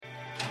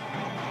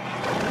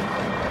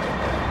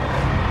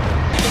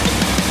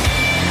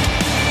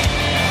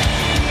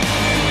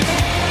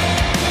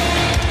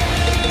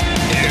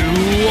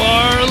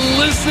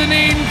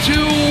listening to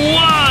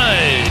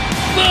What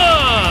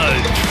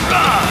the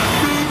Truck.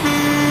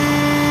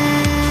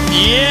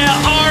 Yeah,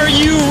 are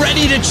you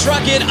ready to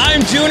truck it?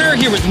 I'm Dooner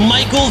here with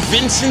Michael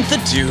Vincent the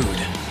Dude.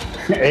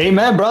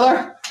 Amen,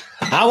 brother.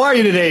 How are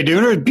you today,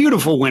 Dooner?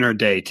 Beautiful winter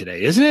day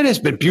today, isn't it? It's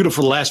been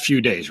beautiful the last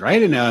few days,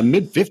 right? In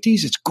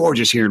mid-50s, it's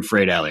gorgeous here in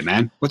Freight Alley,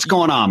 man. What's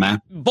going on,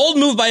 man? Bold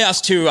move by us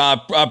to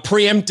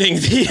preempting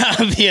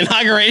the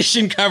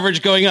inauguration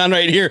coverage going on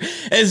right here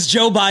as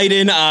Joe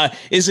Biden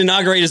is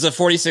inaugurated as the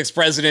 46th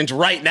president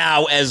right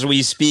now as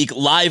we speak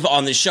live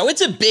on the show.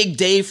 It's a big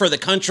day for the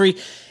country.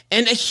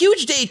 And a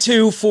huge day,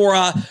 too,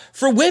 for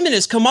women,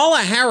 as Kamala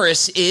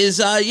Harris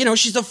is,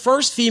 she's the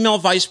first female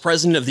vice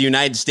president of the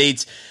United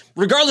States.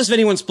 Regardless of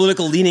anyone's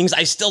political leanings,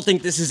 I still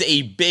think this is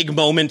a big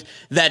moment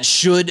that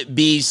should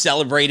be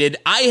celebrated.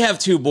 I have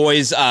two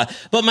boys,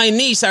 but my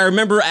niece, I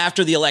remember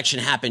after the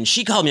election happened,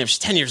 she called me up. She's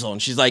 10 years old,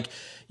 and she's like,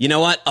 you know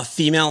what? A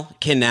female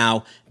can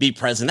now be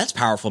president. That's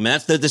powerful, man.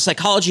 That's the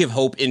psychology of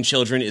hope in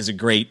children is a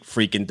great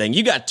freaking thing.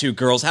 You got two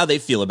girls. How they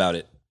feel about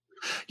it?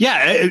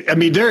 Yeah, I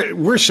mean,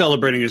 we're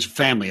celebrating as a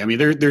family. I mean,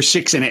 they're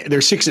 6 and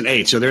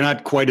 8, so they're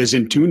not quite as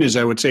in tune as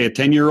I would say a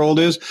 10-year-old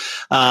is.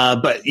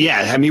 But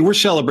yeah, I mean, we're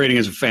celebrating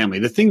as a family.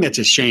 The thing that's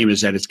a shame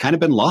is that it's kind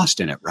of been lost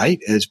in it, right?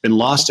 It's been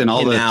lost in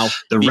all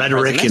the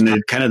rhetoric and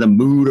the kind of the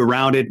mood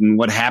around it and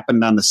what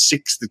happened on the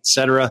 6th, et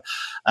cetera.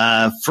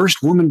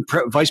 First woman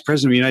vice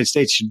president of the United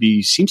States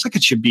seems like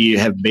it should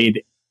have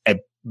made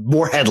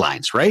more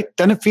headlines, right?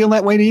 Doesn't it feel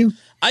that way to you?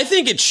 I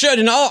think it should.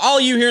 And all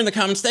you here in the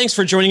comments, thanks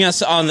for joining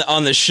us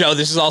on the show.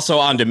 This is also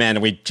on demand,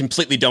 and we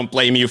completely don't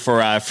blame you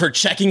for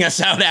checking us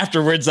out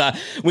afterwards.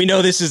 We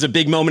know this is a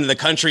big moment in the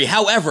country.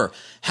 However,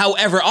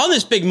 on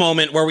this big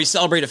moment where we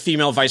celebrate a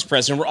female vice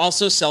president, we're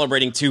also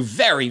celebrating two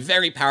very,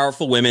 very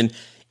powerful women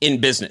in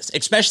business,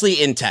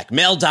 especially in tech,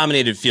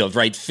 male-dominated field,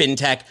 right?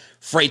 FinTech,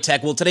 freight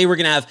tech. Well, today we're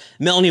going to have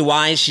Melonee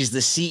Wise. She's the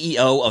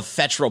CEO of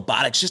Fetch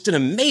Robotics. Just an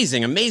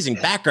amazing, amazing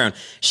background.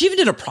 She even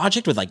did a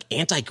project with like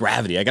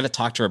anti-gravity. I got to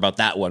talk to her about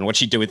that one, what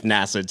she did with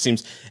NASA. It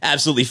seems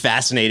absolutely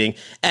fascinating.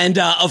 And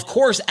of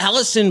course,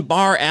 Allison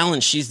Barr Allen.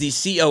 She's the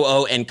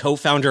COO and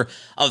co-founder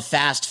of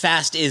Fast.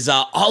 Fast is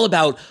all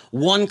about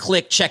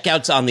one-click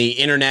checkouts on the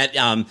internet.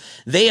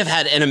 They have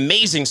had an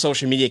amazing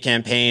social media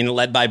campaign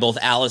led by both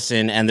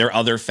Allison and their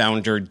other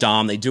founder,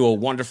 Dom. They do a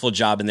wonderful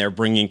job in there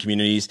bringing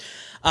communities.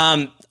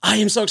 I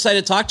am so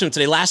excited to talk to him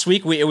today. Last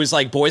week, it was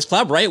like boys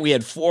club, right? We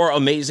had 4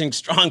 amazing,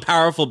 strong,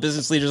 powerful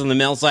business leaders on the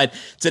male side.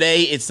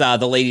 Today, it's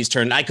the ladies'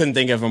 turn. I couldn't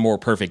think of a more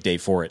perfect day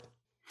for it.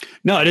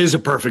 No, it is a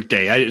perfect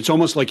day. It's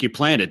almost like you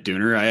planned it,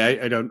 Dooner.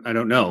 I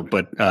don't know,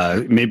 but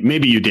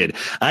maybe you did.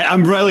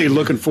 I'm really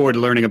looking forward to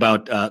learning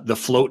about the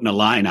float in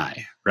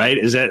Illini, right?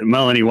 Is that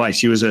Melonee Wise?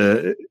 She was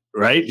a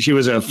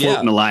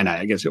float in Illini,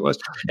 I guess it was.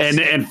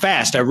 And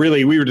Fast,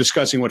 we were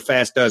discussing what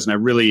Fast does, and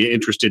I'm really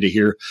interested to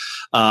hear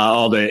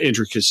all the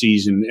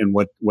intricacies and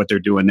what they're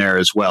doing there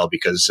as well,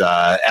 because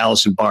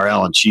Allison Barr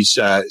Allen, she's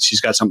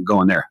got something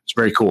going there. It's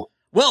very cool.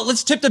 Well,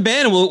 let's tip the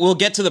band and we'll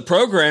get to the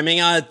programming.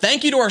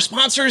 Thank you to our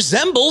sponsor,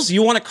 Zembles.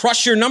 You want to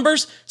crush your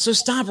numbers? So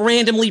stop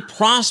randomly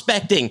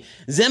prospecting.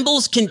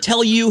 Zembles can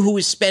tell you who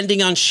is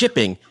spending on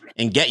shipping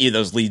and get you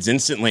those leads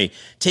instantly,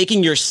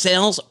 taking your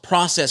sales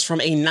process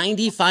from a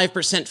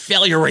 95%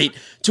 failure rate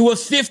to a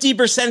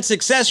 50%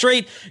 success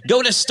rate.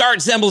 Go to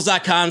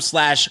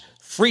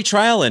startzembles.com/free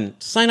trial and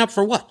sign up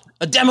for what?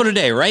 A demo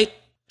today, right?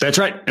 That's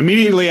right.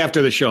 Immediately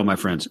after the show, my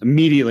friends.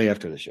 Immediately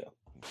after the show.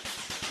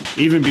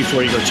 Even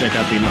before you go check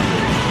out the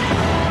inauguration.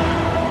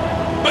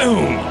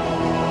 Boom.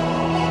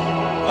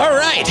 All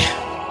right.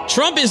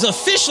 Trump is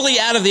officially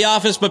out of the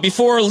office, but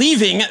before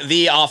leaving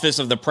the office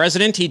of the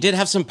president, he did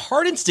have some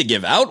pardons to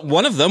give out.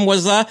 One of them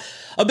was a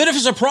bit of a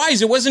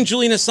surprise. It wasn't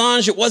Julian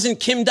Assange. It wasn't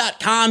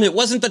Kim.com. It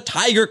wasn't the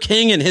Tiger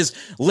King and his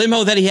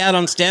limo that he had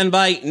on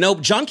standby.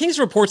 Nope. John King's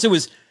reports it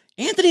was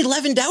Anthony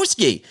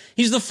Lewandowski.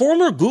 He's the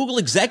former Google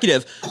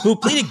executive who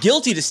pleaded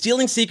guilty to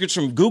stealing secrets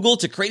from Google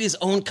to create his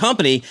own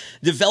company,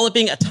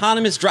 developing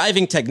autonomous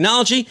driving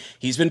technology.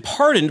 He's been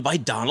pardoned by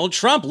Donald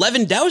Trump.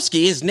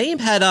 Lewandowski, his name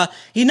had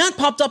he not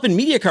popped up in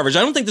media coverage.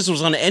 I don't think this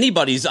was on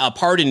anybody's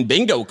pardon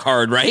bingo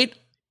card, right?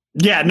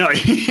 Yeah, no,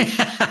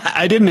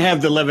 I didn't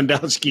have the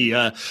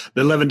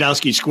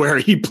Lewandowski square.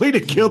 He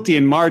pleaded guilty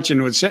in March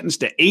and was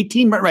sentenced to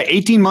 18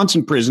 months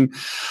in prison.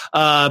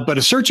 But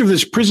a search of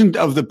the prison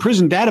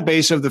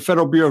database of the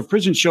Federal Bureau of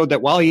Prisons showed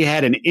that while he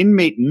had an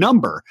inmate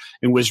number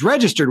and was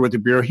registered with the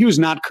Bureau, he was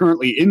not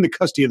currently in the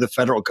custody of the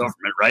federal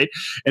government, right?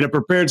 In a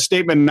prepared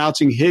statement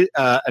announcing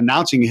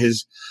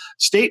his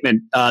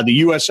statement, the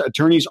U.S.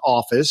 Attorney's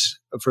Office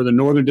for the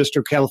Northern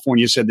District of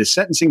California said the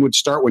sentencing would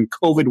start when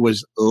COVID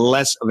was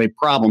less of a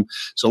problem.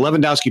 So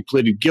Lewandowski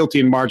pleaded guilty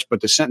in March, but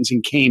the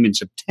sentencing came in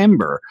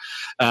September.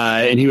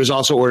 And he was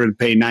also ordered to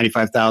pay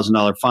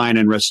 $95,000 fine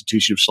and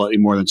restitution of slightly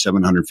more than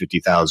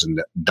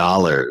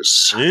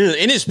 $750,000.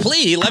 In his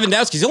plea,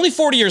 Lewandowski's only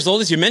 40 years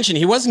old, as you mentioned.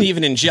 He wasn't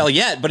even in jail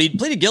yet, but he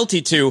pleaded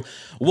guilty to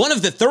one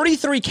of the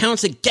 33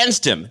 counts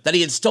against him that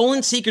he had had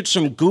stolen secrets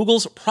from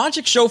Google's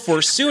Project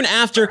Chauffeur soon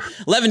after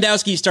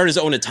Lewandowski started his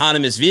own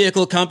autonomous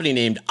vehicle company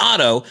named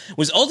Otto,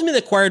 was ultimately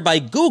acquired by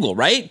Google,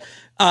 right?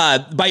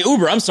 By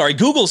Uber, I'm sorry.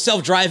 Google's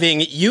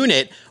self-driving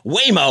unit,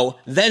 Waymo,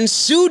 then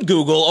sued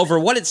Google over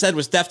what it said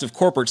was theft of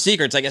corporate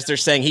secrets. I guess they're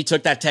saying he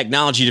took that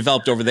technology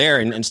developed over there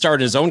and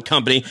started his own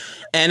company.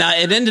 And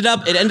it ended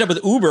up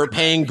with Uber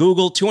paying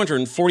Google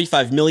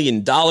 $245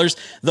 million.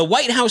 The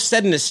White House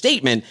said in a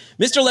statement,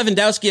 Mr.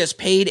 Lewandowski has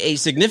paid a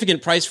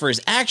significant price for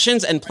his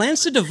actions and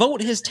plans to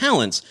devote his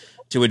talents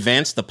to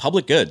advance the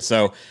public good.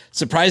 So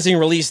surprising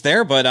release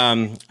there, but I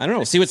don't know.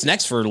 We'll see what's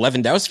next for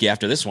Lewandowski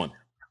after this one.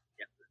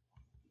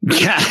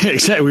 Yeah,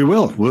 exactly. We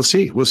will. We'll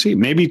see. We'll see.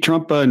 Maybe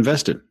Trump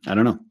invested. I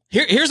don't know.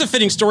 Here's a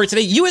fitting story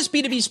today. U.S.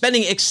 B2B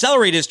spending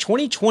accelerated as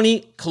 2020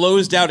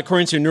 closed out,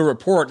 according to a new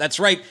report. That's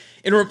right.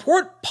 In a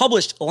report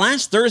published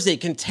last Thursday,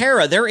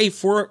 Conterra, they're a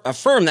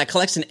firm that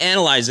collects and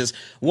analyzes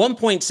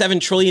 $1.7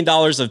 trillion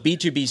of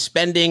B2B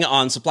spending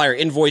on supplier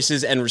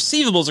invoices and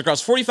receivables across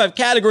 45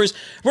 categories,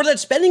 where that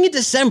spending in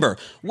December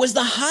was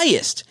the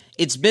highest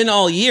it's been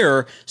all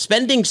year.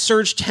 Spending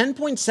surged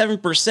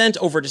 10.7%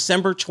 over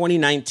December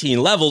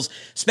 2019 levels.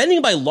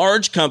 Spending by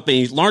large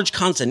companies, large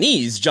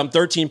consignees, jumped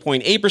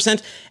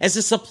 13.8% as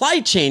the supply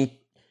chain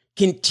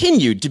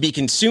continued to be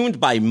consumed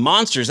by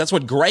monsters. That's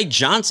what Greg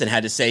Johnson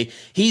had to say.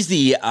 He's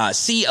the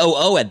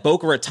COO at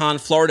Boca Raton,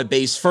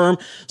 Florida-based firm.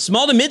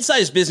 Small to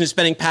mid-sized business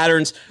spending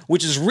patterns,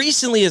 which as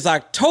recently as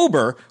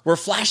October were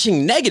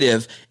flashing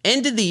negative,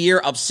 ended the year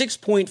up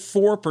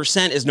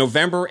 6.4% as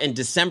November and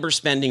December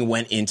spending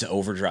went into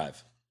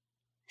overdrive.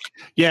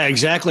 Yeah,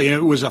 exactly. And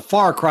it was a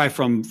far cry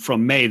from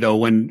May, though,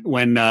 when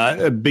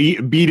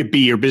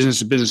B2B or business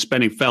to business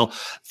spending fell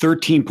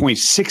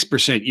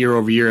 13.6% year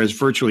over year as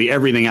virtually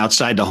everything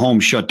outside the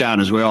home shut down,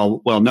 as we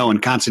all well know. And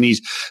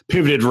consignees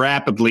pivoted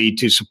rapidly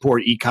to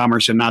support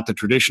e-commerce and not the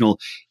traditional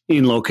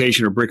in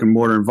location or brick and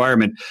mortar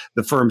environment,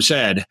 the firm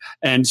said.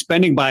 And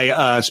spending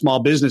by small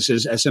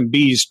businesses,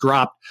 SMBs,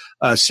 dropped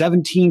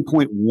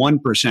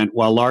 17.1%,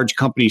 while large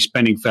company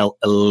spending fell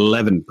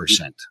 11%.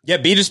 Yeah,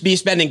 B2B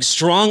spending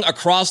strong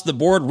across the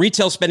board.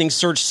 Retail spending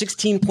surged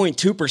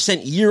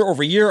 16.2% year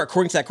over year,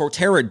 according to that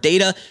Cortera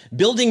data.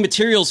 Building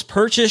materials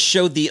purchase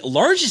showed the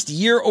largest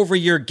year over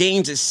year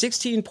gains at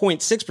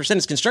 16.6%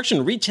 as construction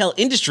and retail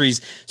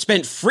industries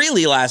spent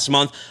freely last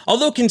month.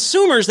 Although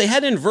consumers, they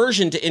had an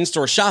aversion to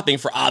in-store shopping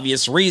for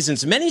obvious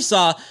reasons. Many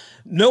saw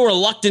no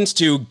reluctance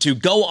to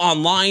go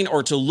online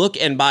or to look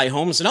and buy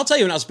homes. And I'll tell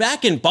you, when I was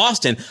back in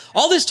Boston,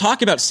 all this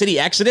talk about city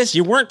exodus,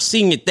 you weren't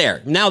seeing it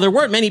there. Now, there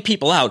weren't many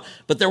people out,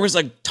 but there was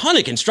a ton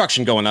of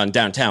construction going on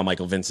downtown,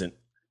 Michael Vincent.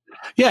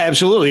 Yeah,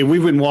 absolutely.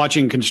 We've been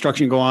watching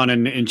construction go on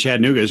in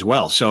Chattanooga as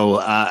well.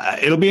 So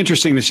it'll be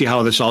interesting to see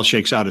how this all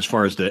shakes out as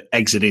far as the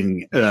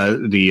exiting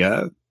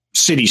the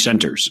city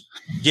centers.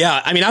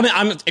 Yeah, I mean,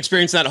 I'm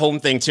experiencing that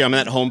home thing too. I'm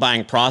in that home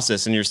buying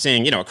process, and you're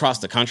seeing, across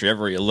the country,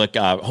 everywhere you look,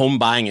 home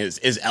buying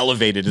is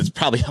elevated. It's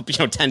probably up,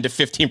 10 to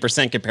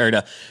 15% compared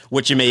to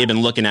what you may have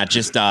been looking at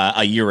just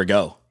a year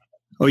ago.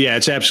 Oh, yeah,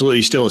 it's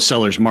absolutely still a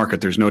seller's market.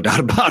 There's no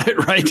doubt about it,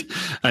 right?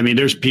 I mean,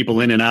 there's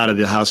people in and out of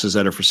the houses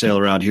that are for sale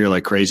around here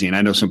like crazy. And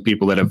I know some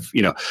people that have,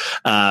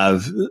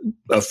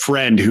 a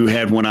friend who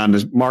had one on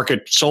the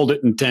market, sold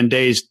it in 10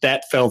 days.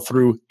 That fell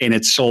through and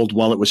it sold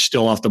while it was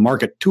still off the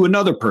market to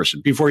another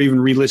person before he even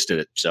relisted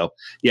it. So,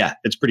 yeah,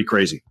 it's pretty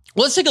crazy.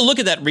 Well, let's take a look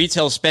at that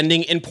retail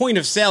spending in point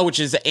of sale, which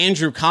is the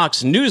Andrew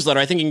Cox newsletter.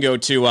 I think you can go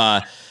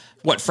to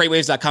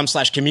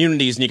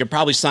freightwaves.com/communities, and you can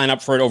probably sign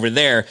up for it over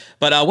there.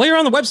 But while you're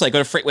on the website,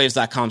 go to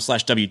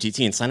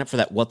freightwaves.com/WTT and sign up for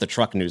that What the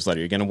Truck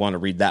newsletter. You're going to want to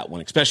read that one,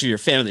 especially if you're a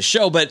fan of the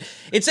show. But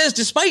it says,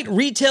 despite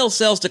retail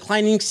sales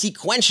declining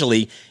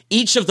sequentially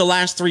each of the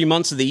last 3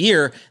 months of the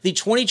year, the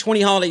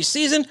 2020 holiday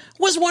season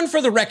was one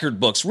for the record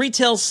books.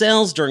 Retail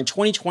sales during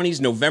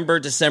 2020's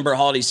November-December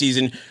holiday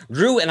season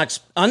grew an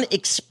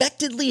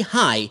unexpectedly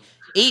high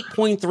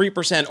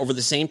 8.3% over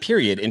the same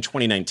period in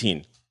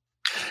 2019.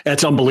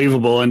 That's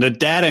unbelievable. And the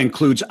data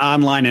includes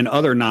online and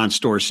other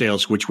non-store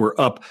sales, which were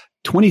up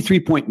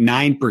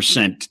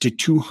 23.9% to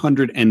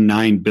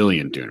 $209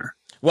 billion, Dooner.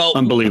 Well,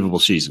 unbelievable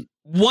season.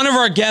 One of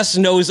our guests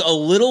knows a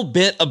little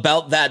bit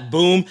about that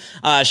boom.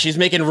 She's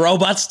making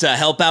robots to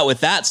help out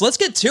with that. So let's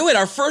get to it.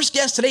 Our first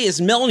guest today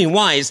is Melonee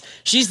Wise.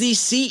 She's the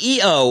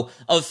CEO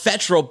of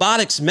Fetch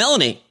Robotics.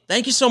 Melonee,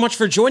 thank you so much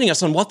for joining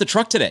us on What the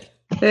Truck today.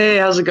 Hey,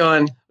 how's it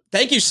going?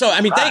 Thank you.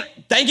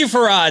 Thank you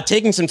for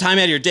taking some time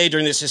out of your day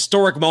during this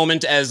historic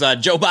moment as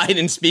Joe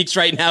Biden speaks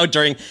right now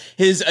during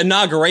his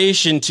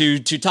inauguration to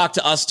talk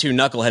to us two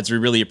knuckleheads. We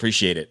really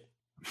appreciate it.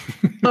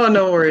 Oh,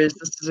 no worries.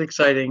 This is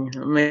exciting.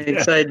 I'm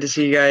excited to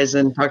see you guys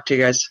and talk to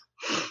you guys.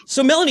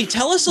 So, Melonee,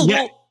 tell us a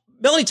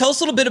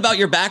little bit about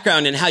your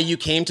background and how you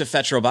came to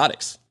Fetch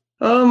Robotics.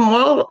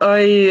 Well,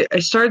 I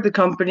started the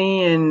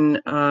company in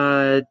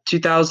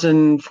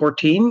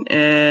 2014,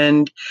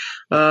 and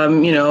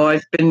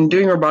I've been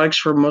doing robotics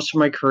for most of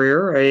my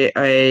career.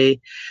 I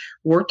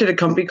worked at a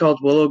company called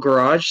Willow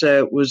Garage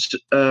that was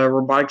a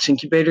robotics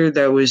incubator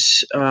that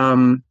was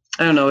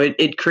I don't know,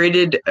 it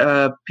created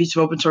a piece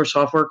of open source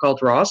software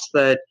called ROS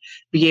that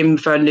became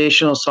the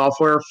foundational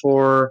software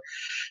for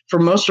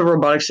most of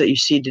robotics that you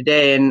see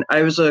today. And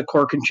I was a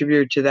core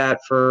contributor to that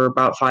for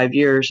about 5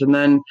 years. And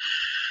then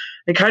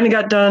I kind of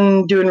got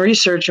done doing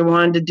research and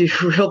wanted to do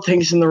real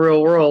things in the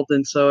real world.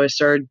 And so I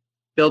started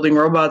building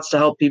robots to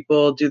help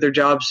people do their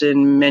jobs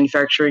in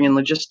manufacturing and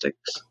logistics.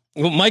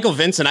 Well, Michael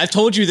Vincent, I've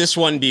told you this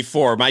one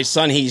before. My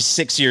son, he's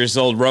 6 years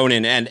old,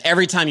 Ronan, and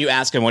every time you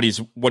ask him what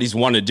he's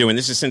wanted to do, and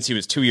this is since he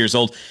was 2 years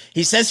old,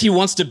 he says he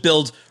wants to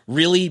build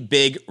really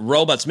big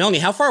robots. Melonee,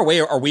 how far away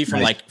are we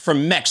from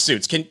from mech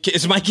suits?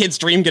 Is my kid's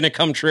dream going to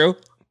come true?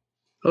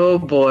 Oh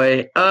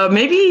boy,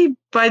 maybe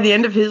by the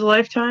end of his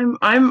lifetime.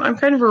 I'm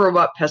kind of a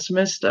robot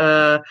pessimist.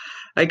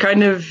 I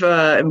kind of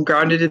am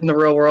grounded in the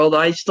real world.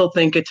 I still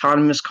think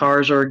autonomous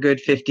cars are a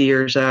good 50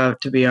 years out,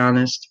 to be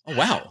honest. Oh,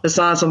 wow. That's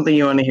not something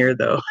you want to hear,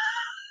 though.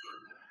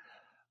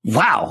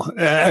 Wow,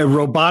 a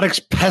robotics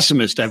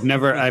pessimist. I've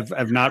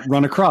not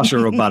run across a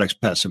robotics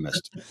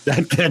pessimist.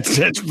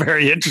 That's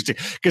very interesting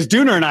because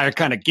Dooner and I are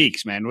kind of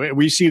geeks, man.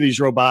 We see these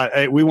we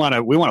want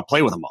to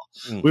play with them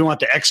all. We want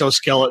the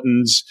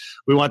exoskeletons.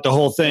 We want the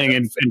whole thing.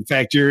 And in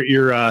fact, your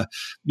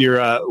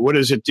what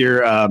is it?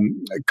 Your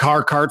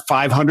car cart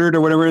 500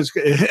 or whatever it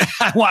is.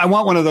 I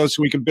want one of those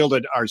so we can build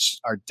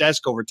our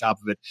desk over top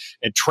of it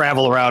and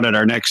travel around at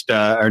our next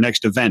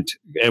event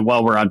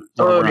while we're on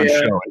show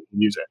and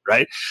use it.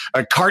 Right.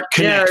 A Cart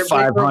Connect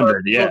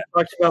 500. Yeah.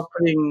 Talked about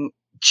putting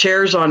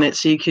chairs on it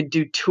so you could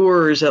do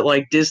tours at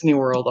like Disney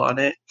World on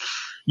it.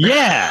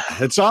 Yeah,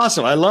 it's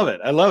awesome. I love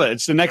it.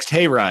 It's the next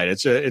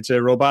hayride. It's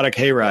a robotic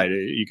hayride.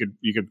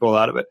 You could pull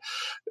out of it.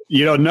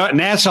 You know,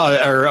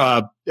 NASA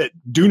or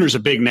Dooner's a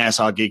big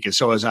NASA geek, and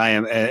so as I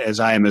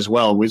am as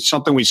well. With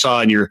something we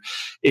saw in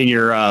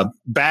your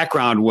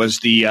background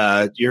was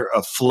your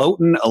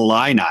floating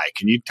Illini.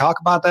 Can you talk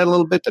about that a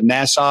little bit? The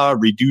NASA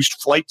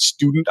Reduced Flight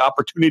Student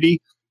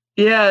Opportunity.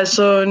 Yeah,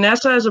 so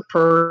NASA has a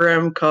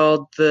program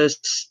called the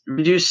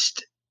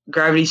Reduced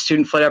Gravity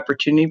Student Flight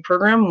Opportunity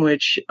Program,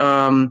 which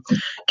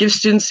gives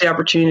students the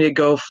opportunity to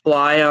go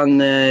fly on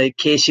the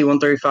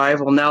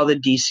KC-135, well, now the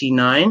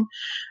DC-9,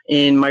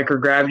 in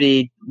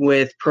microgravity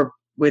with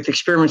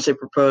experiments they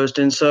proposed.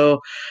 And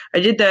so I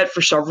did that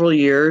for several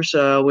years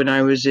when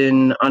I was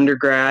in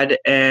undergrad,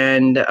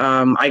 and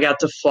I got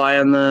to fly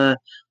on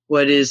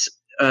what is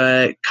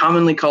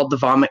commonly called the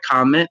Vomit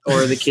Comet,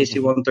 or the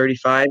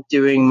KC-135,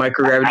 doing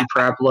microgravity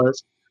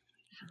parabolas.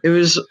 It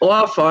was a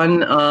lot of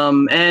fun,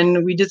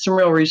 and we did some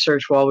real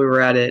research while we were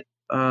at it.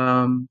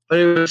 But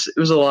it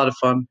was a lot of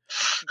fun.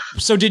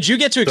 So, did you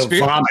get to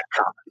experience?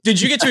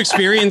 Did you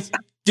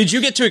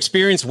get to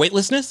experience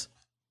weightlessness?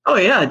 Oh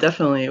yeah,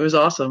 definitely. It was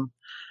awesome.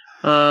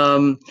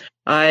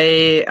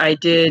 I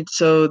did.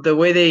 So the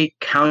way they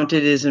count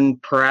it is in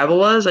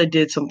parabolas. I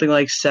did something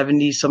like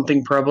 70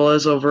 something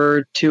parabolas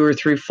over 2 or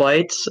 3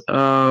 flights.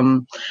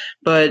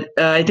 But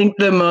I think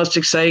the most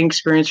exciting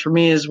experience for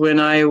me is when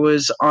I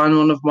was on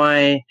one of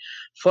my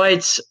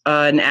flights,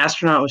 an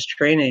astronaut was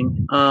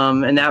training.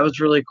 And that was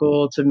really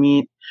cool to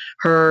meet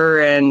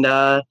her and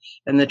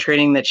the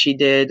training that she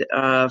did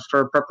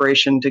for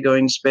preparation to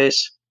going to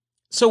space.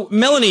 So,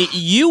 Melonee,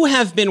 you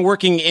have been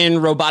working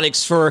in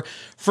robotics for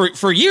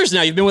years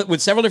now. You've been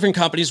with several different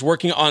companies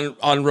working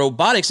on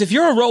robotics. If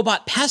you're a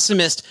robot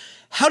pessimist,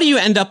 how do you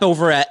end up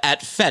over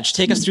at Fetch?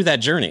 Take us through that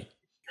journey.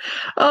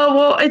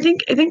 Well, I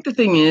think the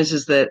thing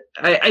is that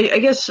I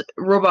guess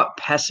robot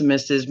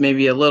pessimist is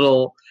maybe a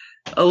little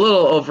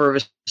over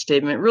of a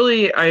statement.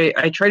 Really,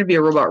 I try to be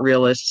a robot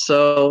realist.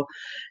 So,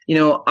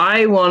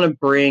 I want to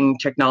bring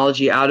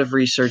technology out of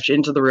research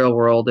into the real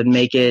world and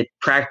make it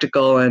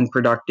practical and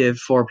productive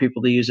for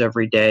people to use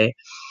every day.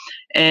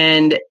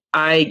 And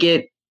I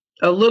get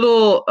a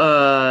little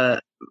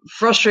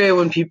frustrated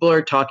when people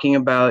are talking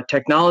about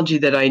technology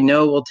that I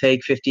know will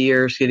take 50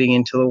 years getting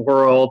into the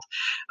world,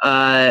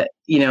 and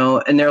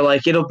they're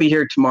like, it'll be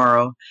here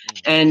tomorrow.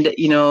 And,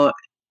 I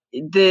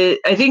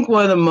think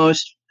one of the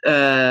most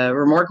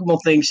remarkable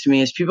things to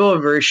me is people have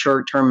a very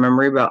short-term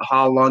memory about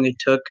how long it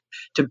took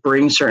to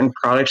bring certain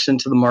products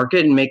into the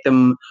market and make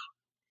them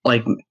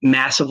like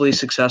massively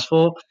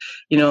successful.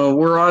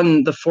 We're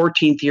on the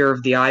 14th year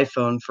of the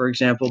iPhone, for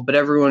example, but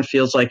everyone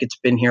feels like it's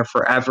been here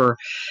forever.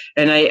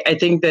 And I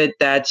think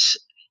that's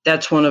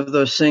one of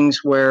those things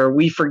where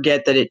we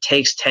forget that it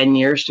takes 10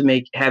 years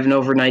to have an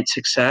overnight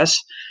success.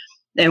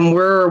 And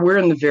we're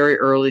in the very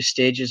early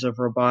stages of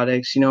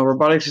robotics.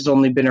 Robotics has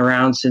only been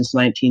around since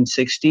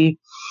 1960.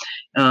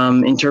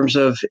 In terms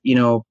of,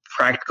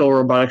 practical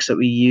robotics that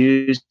we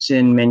use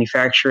in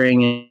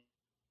manufacturing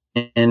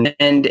and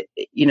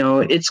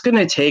it's going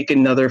to take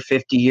another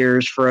 50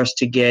 years for us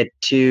to get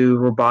to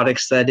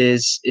robotics that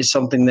is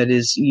something that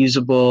is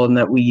usable and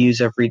that we use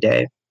every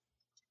day.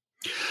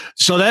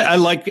 So that I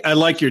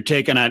like your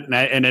take on it,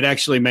 and it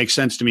actually makes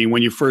sense to me.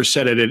 When you first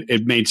said it,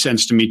 it made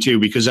sense to me too,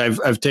 because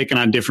I've taken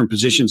on different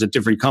positions at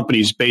different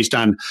companies based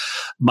on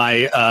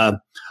my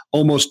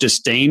almost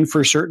disdain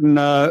for certain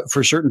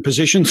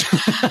positions,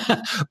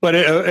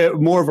 but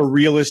more of a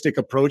realistic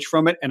approach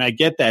from it. And I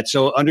get that.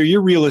 So under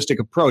your realistic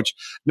approach,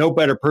 no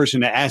better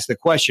person to ask the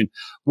question,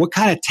 what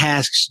kind of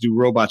tasks do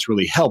robots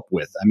really help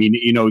with? I mean,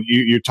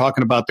 you're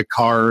talking about the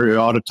car,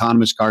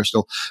 autonomous car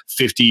still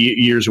 50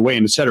 years away,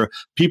 and et cetera.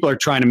 People are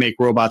trying to make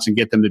robots and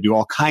get them to do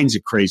all kinds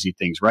of crazy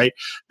things, right?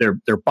 They're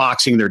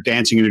boxing, they're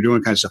dancing, and they're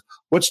doing kind of stuff.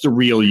 What's the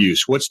real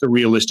use? What's the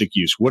realistic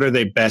use? What are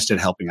they best at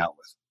helping out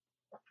with?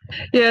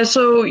 Yeah,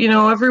 so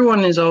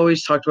everyone has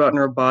always talked about in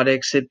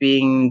robotics it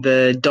being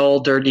the dull,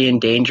 dirty,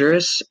 and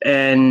dangerous,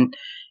 and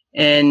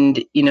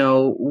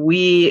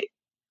we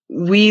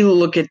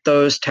look at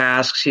those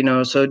tasks.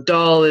 So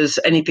dull is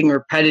anything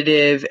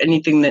repetitive,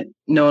 anything that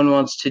no one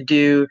wants to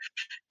do.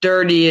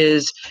 Dirty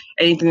is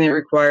anything that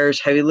requires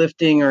heavy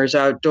lifting or is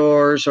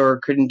outdoors or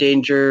could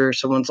endanger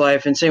someone's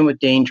life. And same with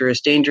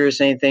dangerous.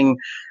 Dangerous, anything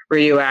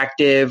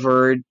radioactive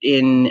or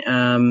in,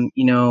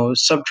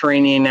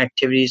 subterranean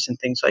activities and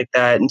things like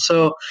that. And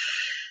so,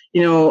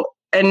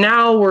 and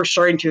now we're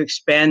starting to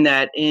expand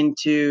that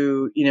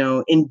into,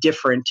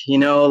 indifferent,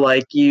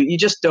 like you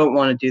just don't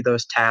want to do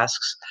those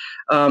tasks.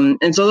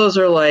 And so those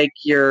are like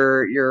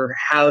your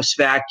house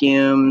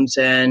vacuums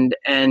and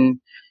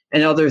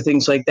other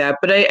things like that.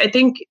 But I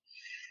think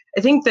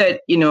that,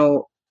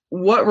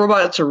 what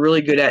robots are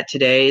really good at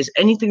today is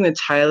anything that's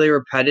highly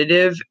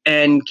repetitive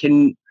and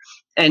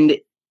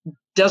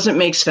doesn't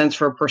make sense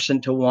for a person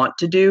to want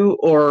to do,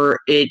 or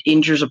it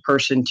injures a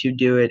person to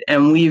do it.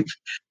 And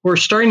we're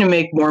starting to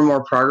make more and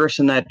more progress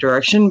in that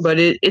direction, but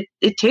it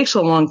takes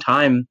a long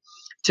time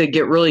to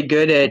get really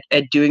good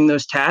at doing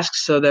those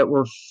tasks so that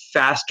we're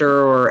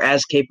faster or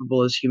as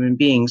capable as human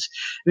beings.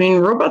 I mean,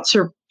 robots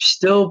are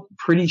still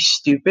pretty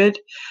stupid.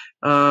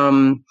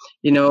 When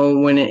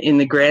in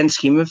the grand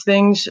scheme of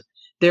things,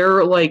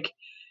 they're like,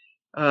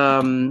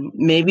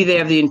 maybe they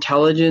have the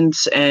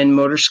intelligence and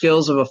motor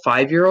skills of a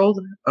 5-year-old,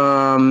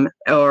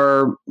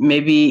 or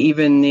maybe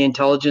even the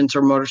intelligence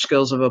or motor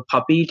skills of a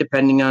puppy,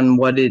 depending on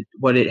what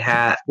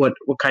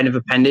kind of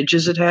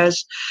appendages it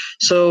has.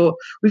 So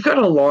we've got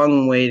a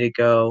long way to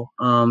go,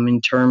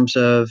 in terms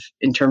of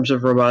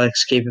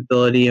robotics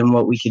capability and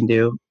what we can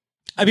do.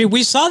 I mean,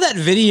 we saw that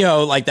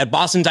video like that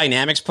Boston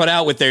Dynamics put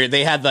out with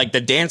they had like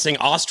the dancing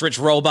ostrich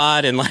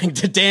robot and like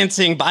the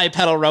dancing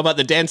bipedal robot,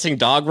 the dancing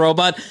dog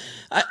robot.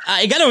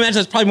 I got to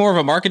imagine it's probably more of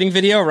a marketing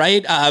video,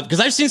 right?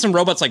 Because I've seen some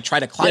robots like try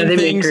to climb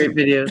things. Make great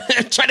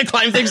videos. Try to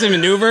climb things and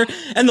maneuver.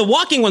 And the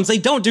walking ones, they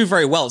don't do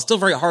very well. It's still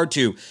very hard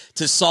to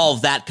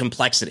solve that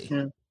complexity.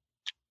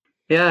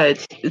 Yeah,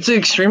 it's an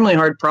extremely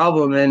hard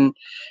problem, and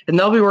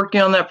they'll be working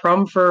on that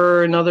problem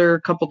for another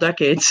couple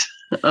decades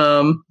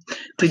to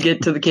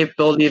get to the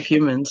capability of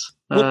humans.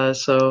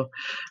 So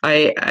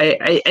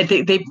I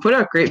think they put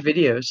out great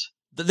videos.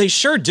 They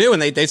sure do,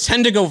 and they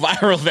tend to go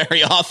viral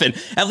very often.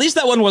 At least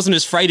that one wasn't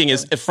as frightening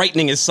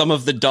as some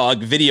of the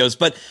dog videos.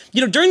 But,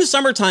 during the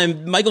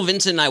summertime, Michael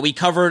Vincent and I, we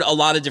covered a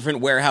lot of different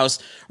warehouse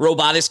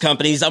robotics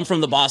companies. I'm from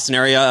the Boston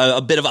area,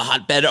 a bit of a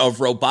hotbed of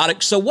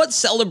robotics. So what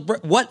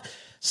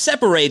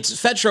separates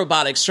Fetch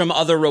Robotics from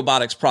other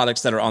robotics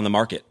products that are on the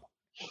market?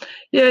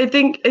 Yeah, I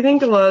think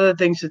a lot of the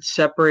things that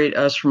separate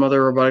us from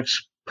other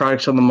robotics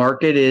products on the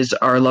market is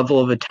our level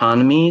of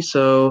autonomy.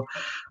 So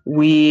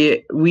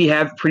we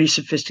have pretty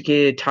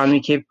sophisticated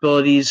autonomy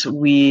capabilities.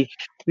 We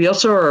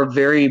also are a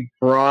very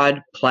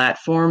broad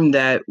platform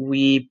that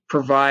we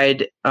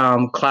provide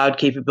cloud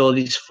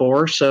capabilities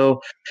for.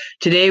 So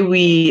today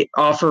we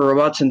offer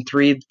robots in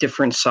 3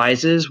 different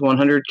sizes: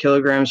 100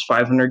 kilograms,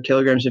 500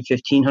 kilograms, and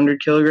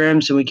 1,500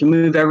 kilograms. And we can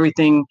move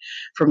everything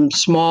from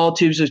small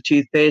tubes of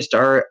toothpaste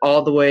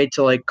all the way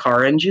to like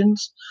car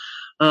engines.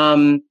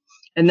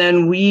 And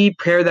then we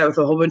pair that with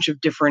a whole bunch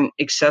of different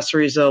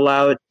accessories that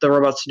allow the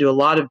robots to do a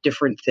lot of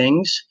different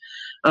things.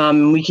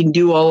 We can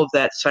do all of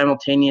that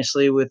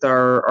simultaneously with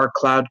our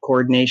cloud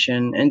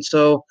coordination. And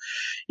so,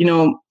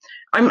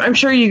 I'm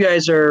sure you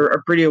guys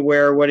are pretty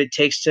aware what it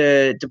takes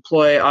to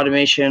deploy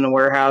automation in a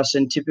warehouse.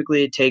 And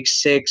typically it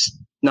takes 6,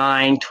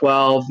 9,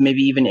 12,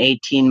 maybe even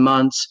 18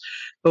 months.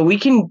 But we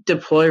can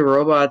deploy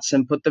robots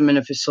and put them in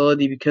a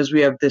facility because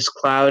we have this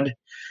cloud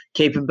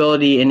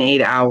capability in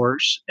 8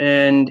 hours.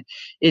 And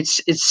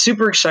it's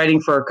super exciting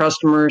for our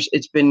customers.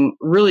 It's been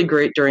really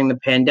great during the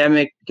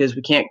pandemic because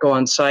we can't go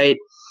on site.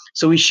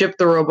 So we ship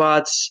the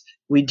robots,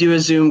 we do a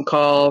Zoom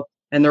call,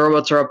 and the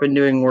robots are up and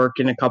doing work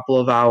in a couple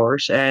of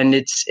hours. And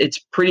it's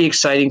pretty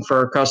exciting for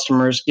our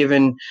customers,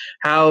 given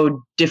how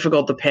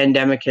difficult the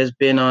pandemic has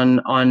been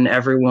on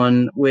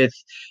everyone with,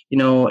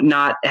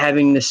 not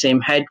having the same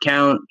head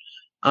count,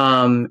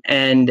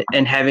 and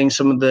having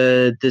some of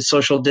the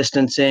social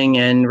distancing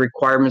and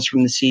requirements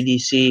from the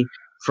CDC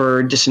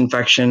for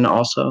disinfection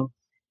also.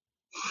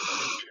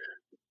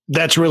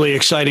 That's really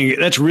exciting.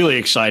 That's really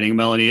exciting,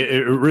 Melanie.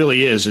 It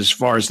really is. As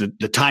far as the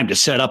time to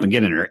set up and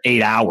get in there,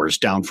 8 hours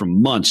down from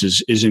months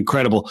is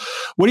incredible.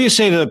 What do you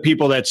say to the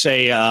people that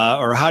say,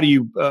 or how do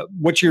you,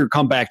 what's your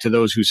comeback to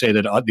those who say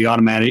that the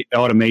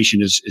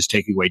automation is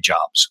taking away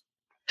jobs?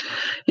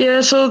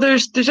 Yeah. So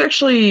there's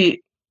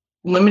actually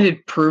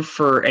limited proof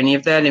for any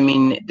of that. I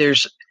mean,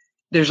 there's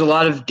there's a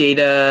lot of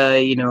data,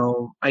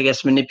 I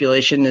guess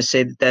manipulation to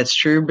say that that's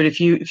true. But if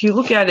you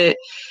look at it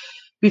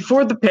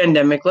before the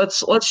pandemic,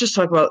 let's just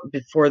talk about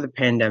before the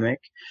pandemic,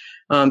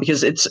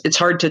 because it's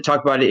hard to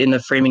talk about it in the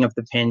framing of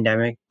the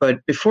pandemic.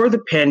 But before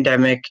the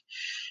pandemic,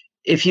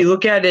 if you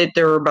look at it,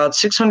 there were about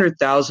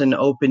 600,000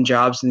 open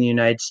jobs in the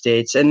United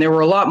States, and there were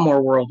a lot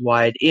more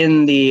worldwide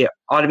in the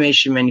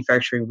automation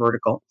manufacturing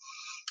vertical.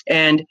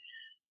 And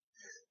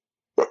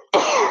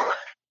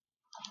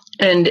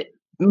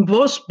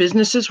most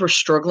businesses were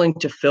struggling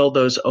to fill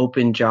those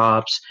open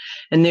jobs,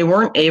 and they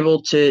weren't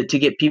able to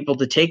get people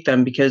to take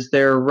them because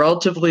they're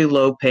relatively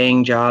low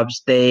paying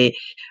jobs. They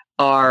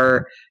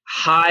are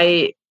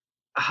high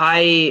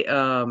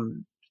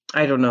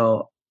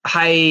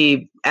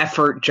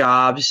effort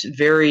jobs,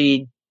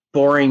 very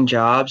boring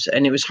jobs,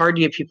 and it was hard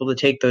to get people to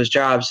take those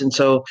jobs. And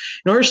so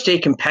in order to stay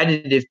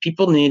competitive,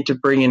 people needed to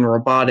bring in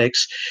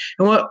robotics.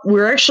 And what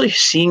we're actually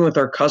seeing with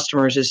our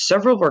customers is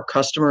several of our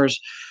customers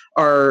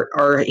are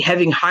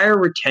having higher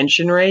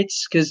retention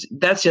rates, because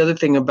that's the other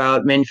thing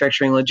about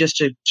manufacturing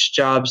logistics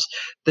jobs.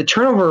 The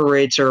turnover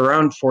rates are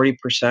around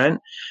 40%.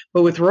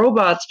 But with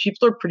robots,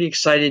 people are pretty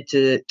excited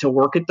to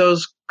work at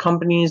those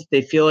companies.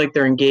 They feel like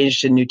they're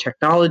engaged in new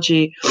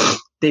technology.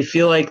 They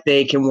feel like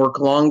they can work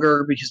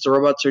longer because the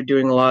robots are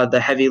doing a lot of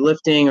the heavy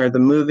lifting or the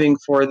moving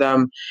for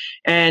them.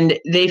 And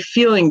they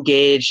feel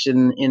engaged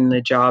in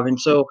the job. And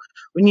so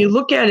when you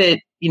look at it,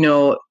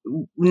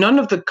 none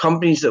of the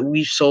companies that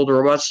we've sold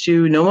robots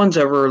to, no one's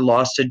ever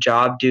lost a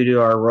job due to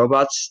our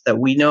robots that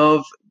we know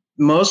of.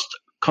 Most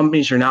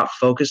companies are not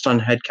focused on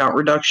headcount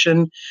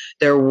reduction.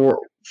 They're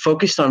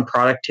focused on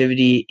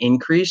productivity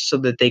increase so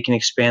that they can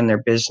expand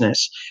their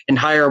business and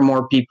hire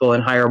more people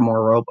and hire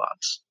more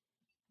robots.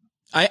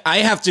 I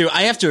have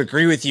to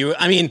agree with you.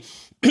 I mean,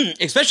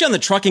 especially on the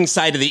trucking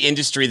side of the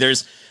industry,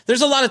 there's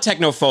a lot of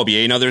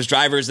technophobia. There's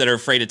drivers that are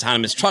afraid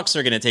autonomous trucks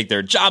are going to take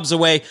their jobs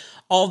away,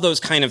 all those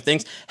kind of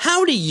things.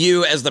 How do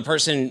you, as the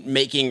person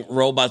making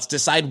robots,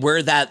 decide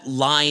where that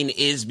line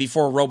is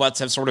before robots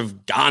have sort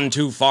of gone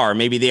too far?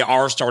 Maybe they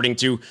are starting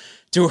to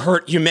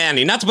hurt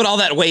humanity. Not to put all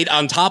that weight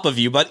on top of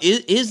you, but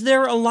is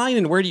there a line,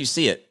 and where do you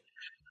see it?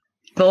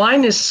 The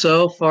line is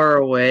so far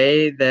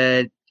away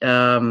that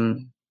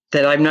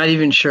that I'm not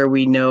even sure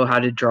we know how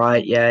to draw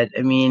it yet.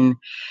 I mean,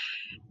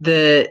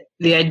 the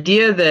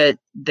idea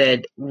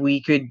that we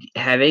could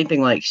have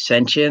anything like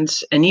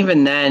sentience, and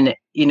even then,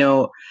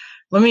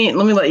 let me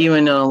let you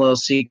in on a little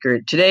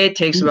secret. Today, it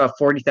takes about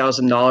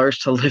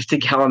 $40,000 to lift a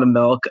gallon of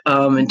milk,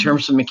 in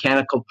terms of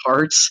mechanical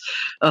parts.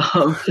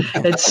 And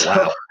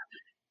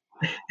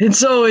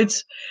so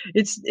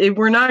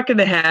we're not going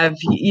to have,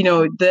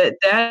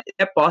 that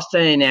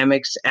Boston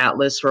Dynamics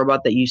Atlas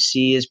robot that you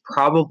see is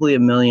probably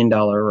 $1 million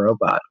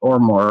robot or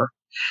more.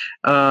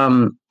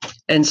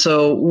 And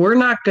so we're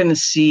not going to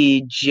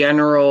see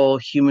general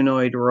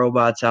humanoid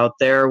robots out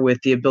there with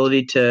the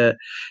ability to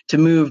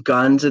move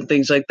guns and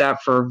things like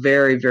that for a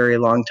very, very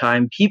long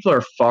time. People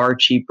are far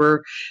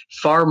cheaper,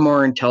 far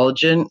more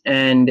intelligent,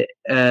 and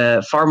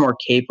far more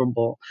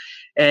capable.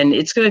 And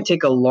it's going to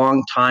take a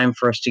long time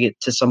for us to get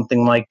to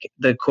something like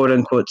the quote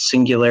unquote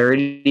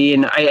singularity.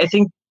 And I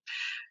think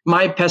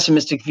my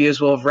pessimistic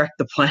views will have wrecked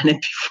the planet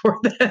before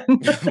then.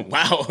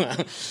 Wow.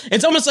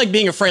 It's almost like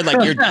being afraid,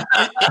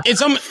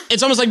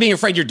 it's almost like being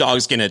afraid your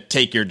dog's going to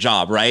take your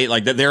job, right?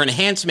 Like they're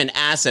enhancement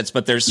assets,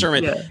 but there's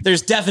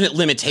definite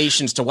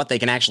limitations to what they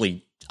can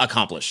actually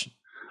accomplish.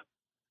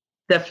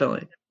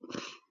 Definitely.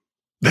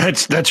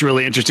 That's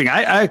really interesting.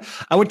 I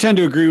would tend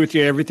to agree with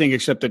you everything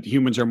except that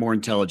humans are more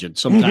intelligent.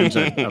 Sometimes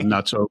I'm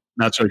not so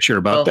sure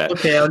about that.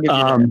 Okay, I'll give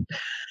you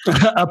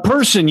that. A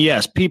person,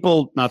 yes.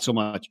 People, not so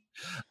much.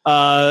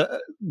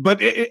 But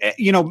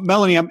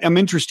Melonee, I'm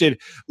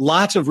interested.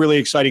 Lots of really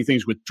exciting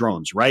things with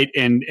drones, right?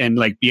 And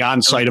like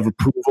beyond sight of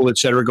approval, et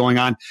cetera, going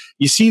on.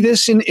 You see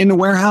this in the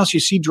warehouse. You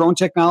see drone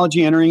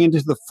technology entering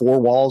into the four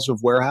walls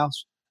of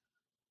warehouse.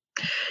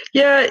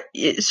 Yeah,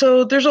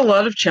 so there's a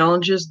lot of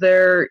challenges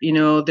there.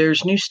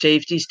 There's new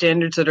safety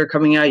standards that are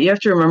coming out. You have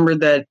to remember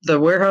that the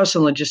warehouse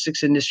and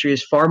logistics industry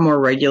is far more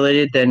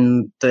regulated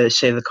than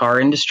the car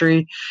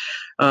industry,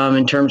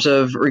 in terms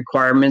of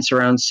requirements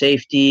around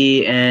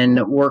safety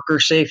and worker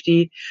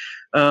safety.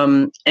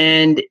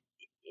 And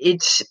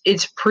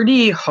it's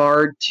pretty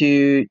hard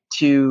to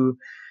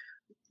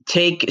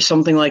take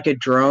something like a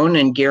drone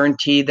and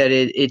guarantee that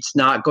it's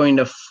not going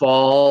to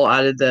fall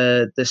out of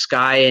the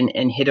sky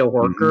and hit a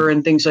worker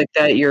and things like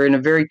that. You're in a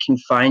very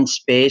confined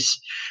space.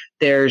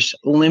 There's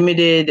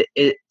limited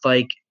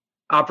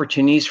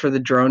opportunities for the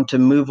drone to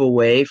move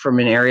away from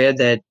an area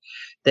that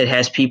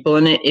has people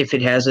in it if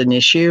it has an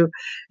issue.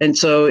 And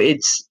so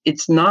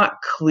it's not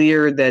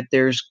clear that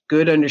there's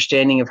good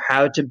understanding of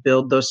how to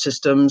build those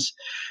systems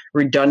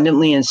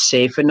redundantly and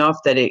safe enough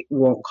that it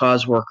won't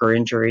cause worker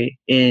injury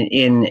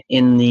in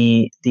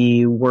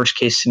the worst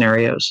case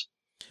scenarios.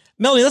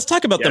 Melonee, let's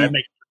talk about them.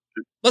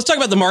 Let's talk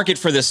about the market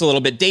for this a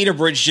little bit.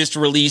 DataBridge just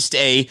released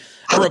a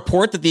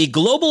report that the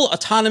global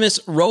autonomous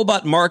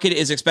robot market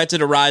is expected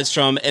to rise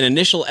from an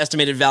initial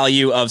estimated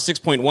value of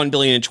 $6.1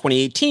 billion in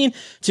 2018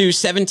 to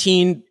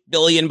 $17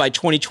 billion by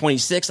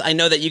 2026. I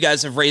know that you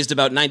guys have raised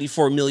about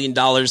 $94 million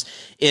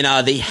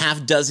in the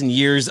half dozen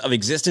years of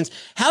existence.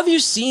 How have you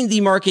seen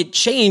the market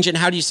change, and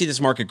how do you see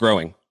this market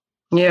growing?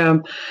 Yeah,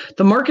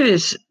 the market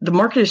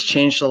has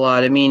changed a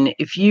lot. I mean,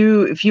 if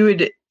you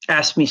had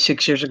asked me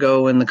 6 years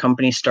ago when the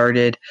company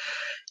started,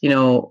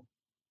 do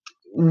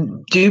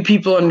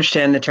people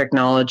understand the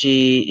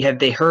technology? Have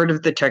they heard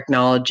of the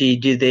technology?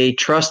 Do they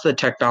trust the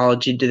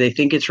technology? Do they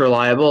think it's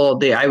reliable?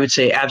 I would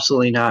say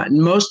absolutely not.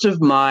 And most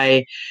of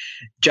my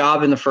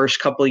job in the first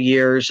couple of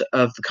years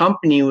of the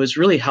company was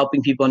really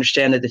helping people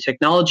understand that the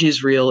technology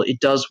is real, it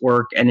does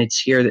work, and it's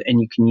here and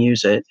you can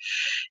use it.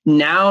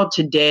 Now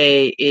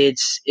today,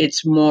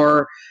 it's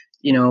more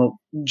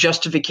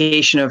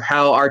justification of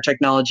how our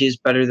technology is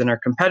better than our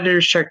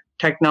competitors'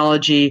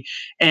 technology,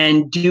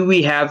 and do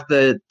we have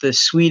the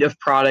suite of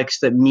products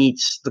that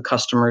meets the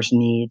customer's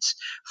needs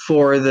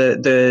for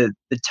the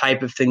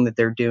type of thing that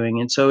they're doing.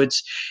 And so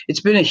it's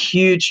been a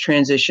huge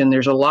transition.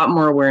 There's a lot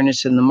more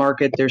awareness in the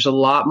market. There's a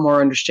lot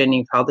more understanding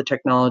of how the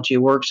technology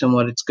works and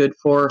what it's good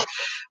for,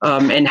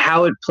 and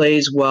how it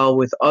plays well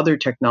with other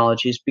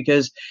technologies,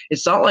 because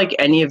it's not like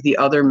any of the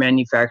other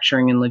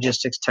manufacturing and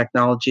logistics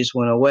technologies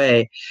went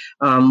away.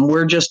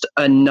 We're just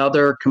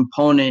another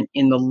component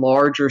in the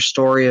larger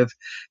story of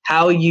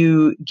how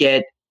you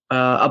get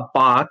a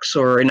box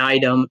or an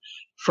item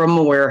from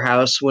a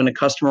warehouse when a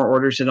customer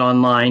orders it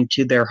online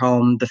to their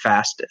home the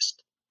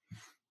fastest.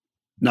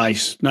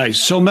 Nice.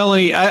 So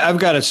Melonee, I've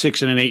got a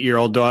 6 and an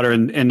 8-year-old daughter,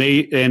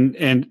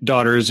 and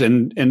daughters,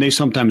 and they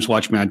sometimes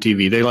watch me on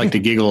TV. They like to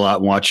giggle a lot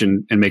and watch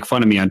and make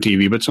fun of me on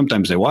TV, but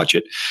sometimes they watch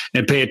it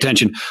and pay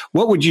attention.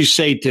 What would you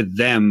say to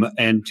them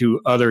and to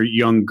other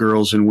young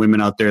girls and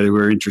women out there who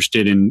are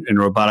interested in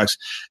robotics,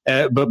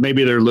 but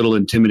maybe they're a little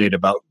intimidated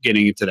about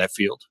getting into that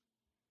field?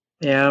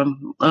 Yeah.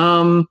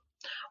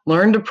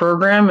 Learn to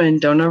program,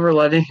 and don't ever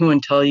let anyone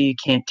tell you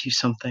can't do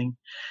something.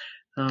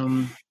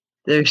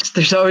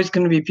 There's always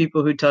going to be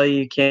people who tell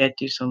you can't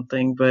do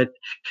something, but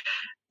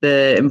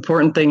the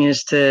important thing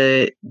is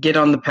to get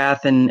on the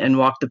path and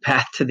walk the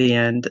path to the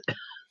end.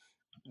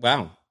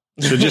 Wow.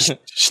 So just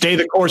stay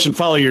the course and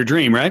follow your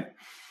dream, right?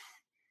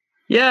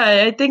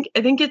 Yeah, I think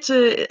it's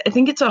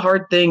a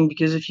hard thing,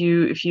 because if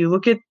you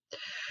look at,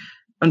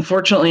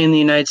 unfortunately, in the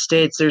United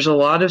States, there's a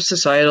lot of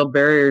societal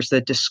barriers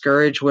that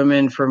discourage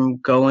women from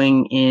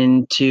going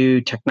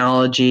into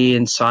technology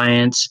and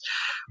science,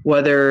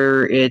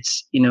 whether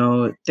it's,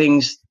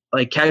 things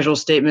like casual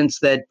statements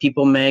that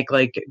people make,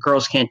 like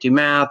girls can't do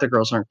math or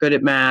girls aren't good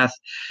at math,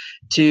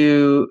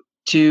 to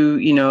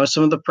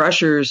some of the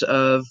pressures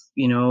of,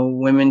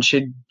 women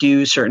should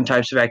do certain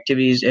types of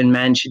activities and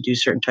men should do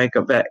certain type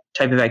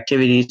of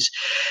activities.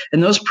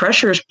 And those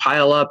pressures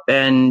pile up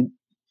and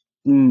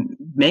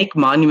make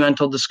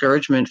monumental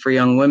discouragement for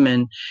young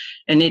women.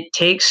 And it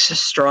takes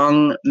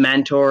strong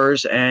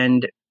mentors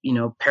and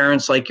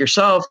parents like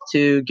yourself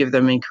to give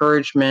them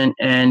encouragement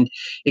and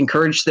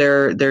encourage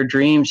their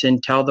dreams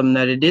and tell them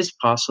that it is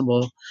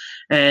possible.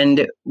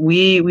 And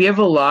we have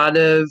a lot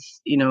of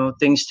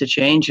things to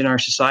change in our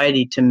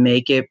society to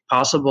make it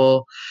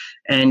possible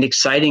and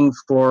exciting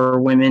for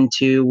women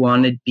to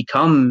want to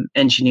become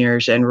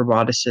engineers and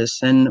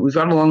roboticists. And we've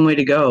got a long way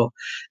to go,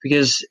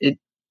 because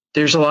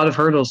there's a lot of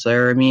hurdles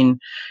there. I mean,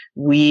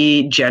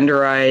 we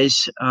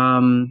genderize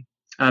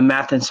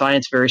math and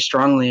science very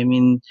strongly. I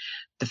mean,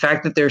 the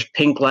fact that there's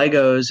pink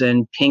Legos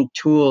and pink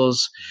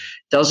tools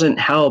doesn't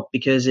help,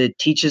 because it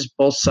teaches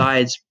both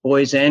sides,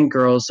 boys and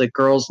girls, that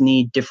girls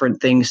need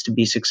different things to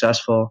be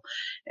successful.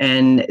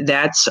 And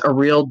that's a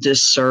real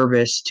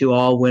disservice to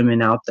all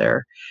women out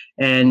there.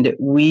 And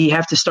we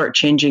have to start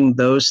changing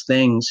those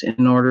things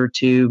in order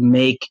to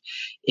make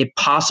it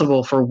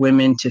possible for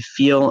women to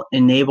feel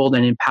enabled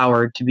and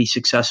empowered to be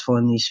successful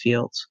in these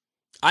fields.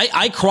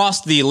 I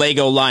crossed the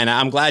Lego line.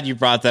 I'm glad you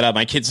brought that up.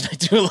 My kids and I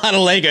do a lot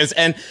of Legos,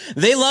 and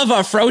they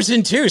love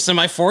Frozen 2. So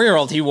my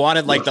 4-year-old, he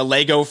wanted like the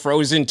Lego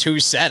Frozen 2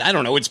 set. I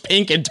don't know, it's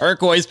pink and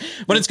turquoise,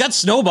 but it's got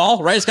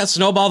Snowball, right? It's got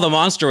Snowball the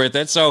monster with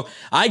it. So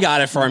I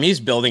got it for him. He's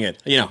building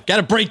it. Got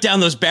to break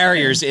down those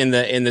barriers in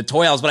the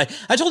toy aisles. But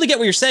I totally get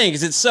what you're saying,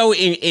 because it's so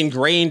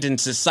ingrained in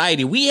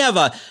society. We have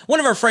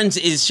one of our friends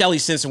is Shelly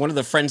Simpson. One of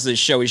the friends of the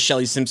show is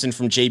Shelly Simpson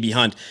from JB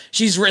Hunt.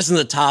 She's risen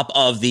to the top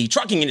of the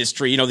trucking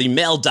industry, the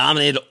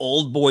male-dominated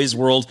old boys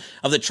world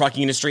of the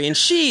trucking industry, and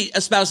she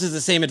espouses the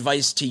same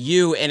advice to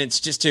you. And it's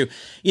just to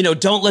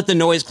don't let the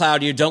noise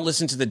cloud you, don't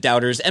listen to the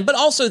doubters, but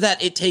also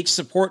that it takes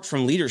support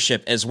from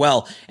leadership as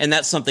well, and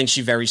that's something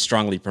she very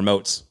strongly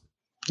promotes.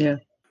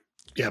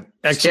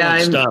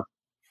 Excellent stuff.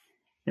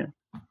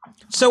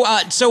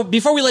 So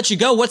before we let you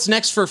go, what's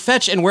next for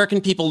Fetch, and where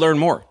can people learn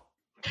more?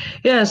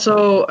 Yeah,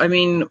 so I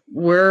mean,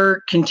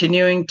 we're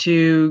continuing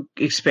to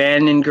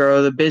expand and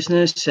grow the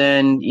business.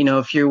 And,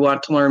 if you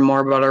want to learn more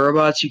about our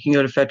robots, you can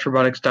go to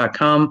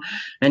fetchrobotics.com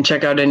and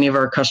check out any of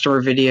our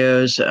customer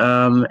videos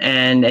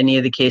and any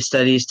of the case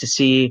studies to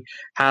see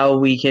how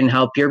we can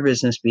help your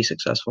business be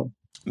successful.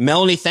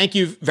 Melonee, thank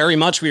you very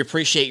much. We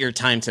appreciate your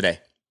time today.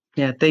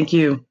 Yeah, thank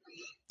you.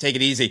 Take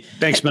it easy.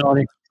 Thanks,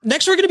 Melonee.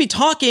 Next, we're going to be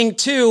talking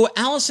to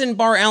Allison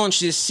Barr Allen.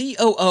 She's the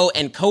COO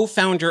and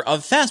co-founder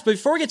of Fast. But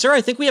before we get to her,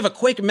 I think we have a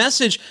quick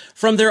message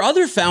from their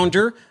other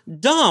founder,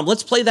 Dom.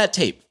 Let's play that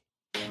tape.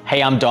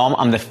 Hey, I'm Dom.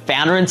 I'm the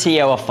founder and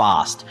CEO of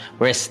Fast.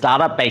 We're a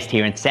startup based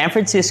here in San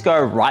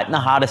Francisco, right in the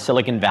heart of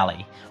Silicon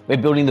Valley. We're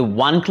building the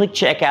one-click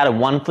checkout and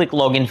one-click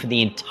login for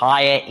the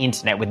entire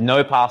internet with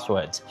no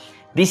passwords.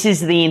 This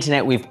is the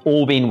internet we've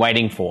all been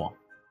waiting for.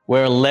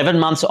 We're 11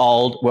 months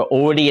old. We're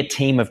already a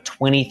team of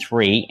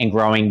 23 and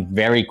growing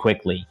very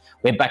quickly.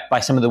 We're backed by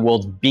some of the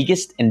world's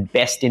biggest and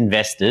best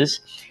investors,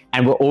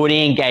 and we're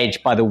already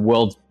engaged by the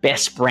world's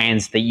best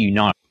brands that you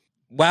know.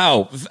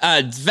 Wow.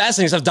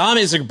 Fascinating stuff. Dom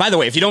is, by the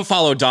way, if you don't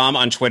follow Dom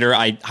on Twitter,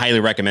 I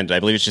highly recommend it.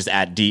 I believe it's just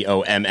at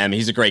DOMM.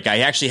 He's a great guy.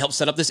 He actually helped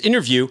set up this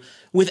interview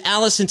with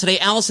Allison today.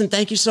 Allison,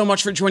 thank you so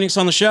much for joining us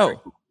on the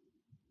show.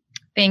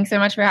 Thanks so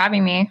much for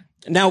having me.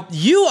 Now,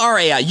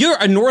 you're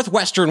a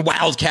Northwestern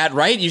Wildcat,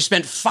 right? You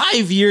spent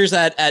 5 years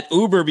at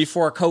Uber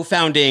before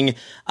co-founding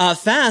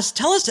Fast.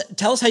 Tell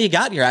us how you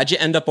got here. How'd you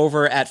end up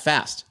over at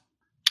Fast?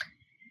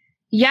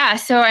 Yeah,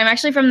 so I'm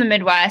actually from the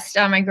Midwest.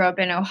 I grew up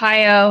in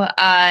Ohio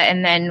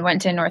and then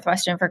went to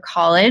Northwestern for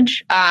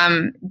college.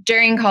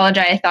 During college,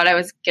 I thought I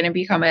was going to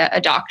become a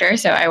doctor.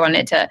 So I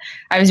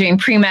was doing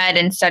pre-med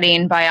and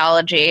studying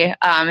biology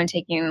and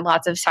taking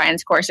lots of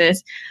science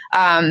courses.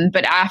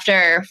 But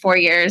after 4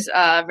 years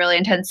of really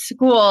intense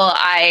school,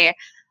 I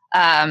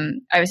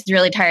was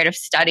really tired of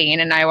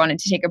studying and I wanted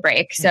to take a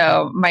break.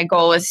 So my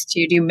goal was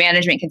to do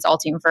management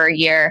consulting for a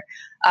year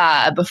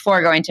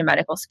before going to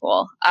medical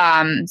school.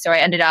 So I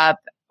ended up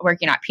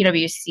working at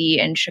PwC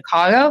in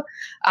Chicago,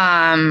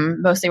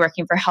 mostly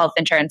working for health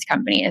insurance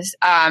companies.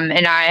 And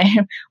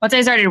once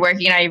I started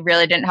working, I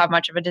really didn't have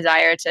much of a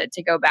desire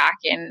to go back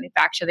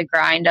to the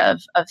grind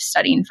of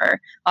studying for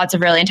lots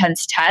of really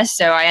intense tests.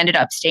 So I ended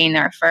up staying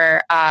there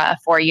for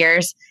 4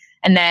 years.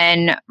 And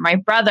then my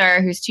brother,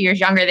 who's 2 years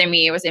younger than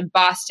me, was in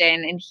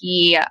Boston, and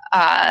he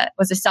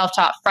was a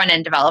self-taught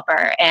front-end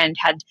developer and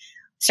had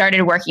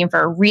started working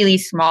for really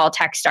small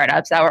tech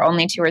startups that were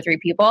only 2 or 3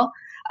 people.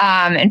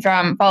 And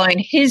from following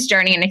his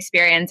journey and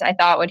experience, I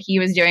thought what he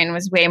was doing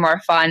was way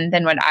more fun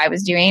than what I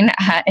was doing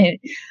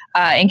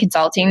in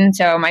consulting.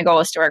 So my goal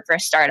was to work for a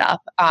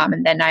startup.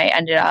 And then I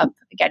ended up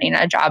getting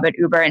a job at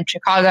Uber in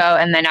Chicago.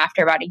 And then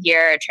after about a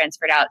year, I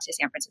transferred out to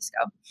San Francisco.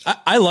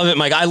 I love it,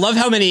 Mike. I love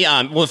how many,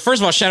 well,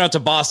 first of all, shout out to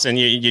Boston.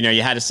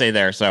 You had to say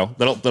there. So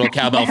little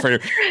cowbell for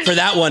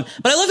that one.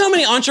 But I love how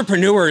many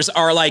entrepreneurs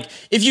are like,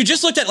 if you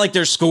just looked at like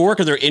their schoolwork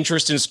or their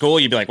interest in school,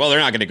 you'd be like, well, they're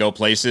not going to go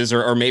places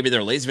or maybe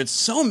they're lazy. But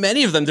so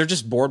many of them, they're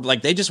just bored.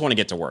 Like they just want to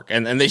get to work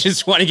and they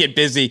just want to get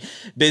busy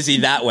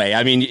that way.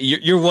 I mean,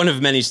 you're one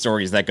of many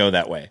stories that go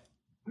that way.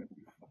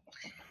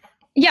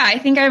 Yeah, I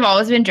think I've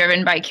always been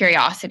driven by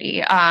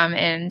curiosity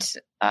and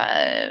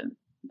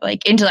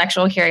like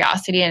intellectual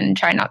curiosity and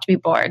trying not to be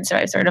bored. So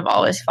I sort of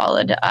always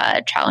followed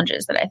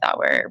challenges that I thought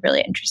were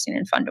really interesting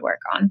and fun to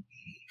work on.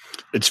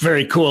 It's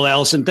very cool,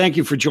 Allison. Thank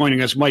you for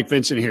joining us. Mike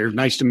Vincent here.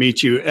 Nice to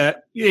meet you.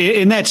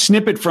 In that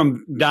snippet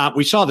from Dom,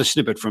 we saw the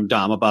snippet from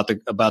Dom about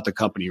the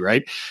company,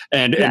 right?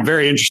 And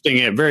very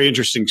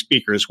interesting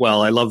speaker as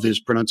well. I love his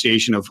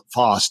pronunciation of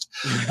Fast.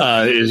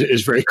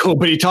 Is very cool.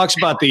 But he talks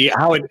about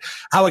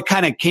how it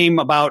kind of came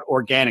about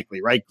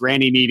organically, right?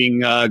 Granny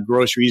needing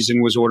groceries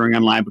and was ordering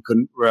online but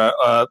couldn't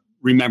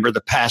remember the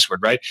password,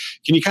 right?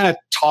 Can you kind of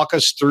talk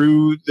us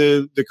through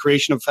the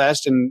creation of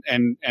Fast and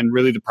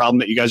really the problem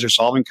that you guys are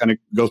solving? Kind of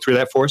go through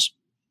that for us.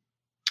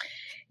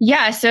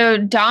 Yeah, so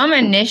Dom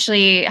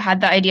initially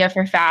had the idea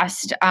for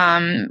Fast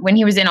when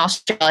he was in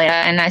Australia.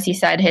 And as he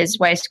said, his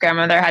wife's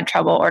grandmother had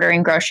trouble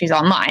ordering groceries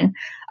online.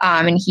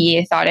 And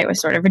he thought it was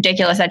sort of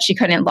ridiculous that she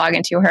couldn't log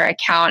into her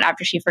account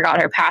after she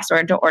forgot her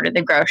password to order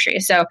the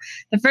groceries. So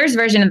the first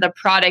version of the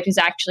product is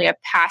actually a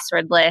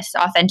passwordless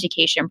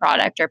authentication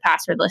product or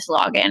passwordless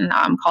login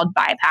called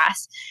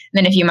Bypass.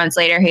 And then a few months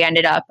later, he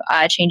ended up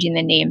changing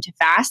the name to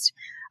Fast.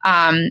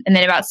 And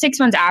then about 6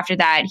 months after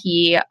that,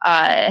 he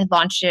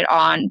launched it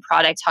on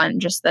Product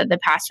Hunt, just the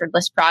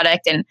passwordless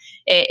product, and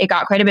it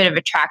got quite a bit of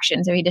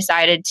attraction. So he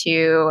decided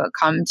to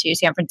come to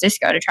San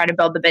Francisco to try to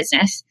build the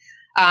business.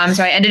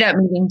 So I ended up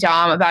meeting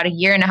Dom about a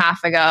year and a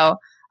half ago.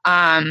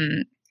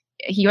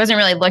 He wasn't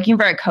really looking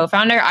for a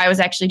co-founder. I was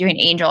actually doing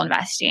angel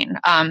investing.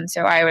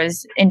 So I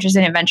was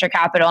interested in venture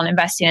capital and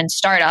investing in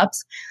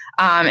startups.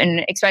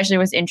 and especially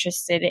was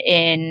interested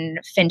in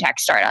fintech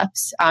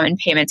startups and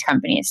payments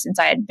companies, since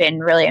I had been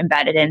really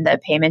embedded in the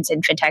payments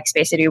and fintech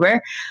space at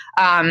Uber.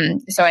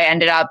 So I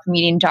ended up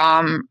meeting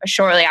Dom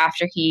shortly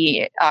after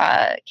he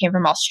came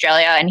from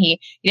Australia, and he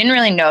didn't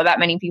really know that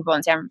many people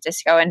in San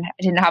Francisco and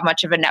didn't have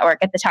much of a network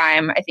at the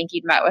time. I think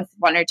he'd met with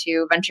one or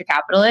two venture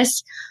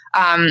capitalists.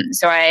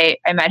 So I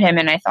met him,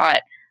 and I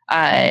thought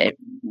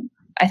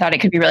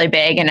it could be really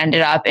big, and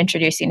ended up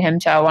introducing him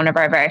to one of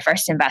our very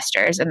first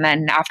investors. And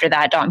then after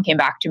that, Dom came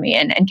back to me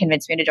and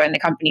convinced me to join the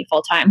company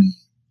full time.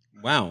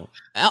 Wow.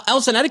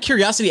 Allison, out of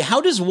curiosity,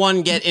 how does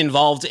one get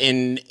involved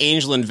in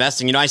angel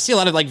investing? You know, I see a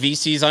lot of like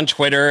VCs on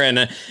Twitter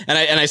and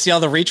I see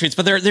all the retweets,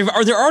 but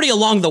they're already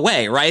along the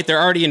way, right?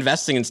 They're already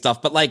investing in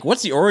stuff. But like,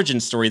 what's the origin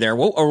story there?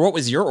 What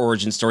was your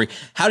origin story?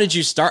 How did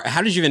you start?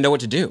 How did you even know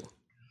what to do?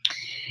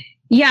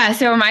 Yeah,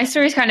 so my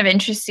story is kind of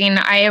interesting.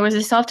 I was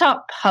a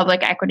self-taught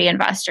public equity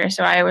investor.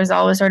 So I was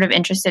always sort of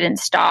interested in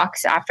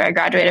stocks after I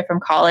graduated from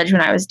college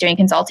when I was doing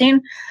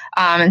consulting,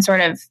 and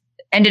sort of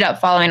ended up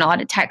following a lot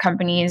of tech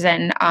companies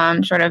and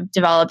sort of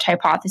developed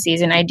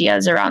hypotheses and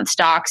ideas around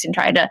stocks and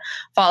tried to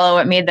follow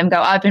what made them go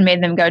up and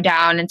made them go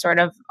down and sort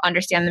of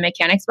understand the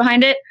mechanics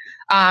behind it.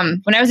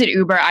 When I was at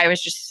Uber, I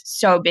was just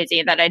so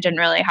busy that I didn't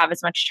really have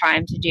as much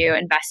time to do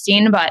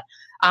investing. But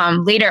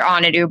later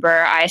on at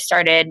Uber, I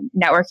started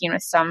networking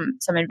with some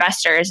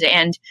investors,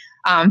 and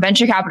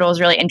venture capital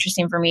was really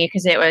interesting for me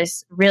because it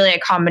was really a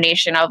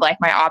combination of like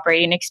my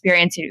operating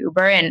experience at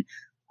Uber and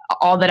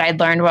all that I'd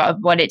learned of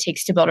what it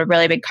takes to build a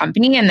really big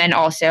company, and then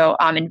also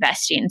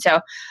investing.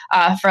 So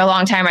for a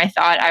long time, I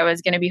thought I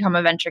was going to become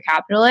a venture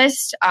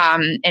capitalist,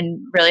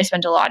 and really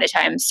spent a lot of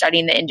time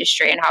studying the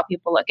industry and how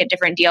people look at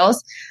different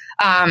deals.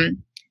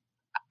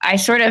 I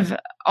sort of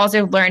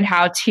also learned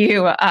how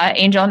to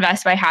angel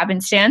invest by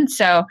happenstance.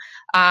 So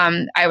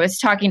I was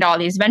talking to all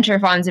these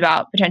venture funds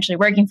about potentially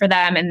working for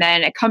them, and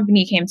then a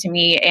company came to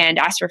me and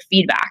asked for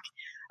feedback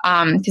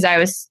because I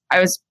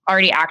was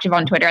already active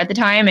on Twitter at the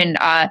time, and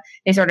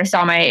they sort of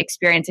saw my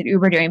experience at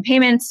Uber doing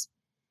payments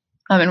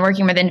and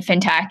working within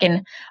fintech,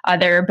 and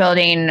they're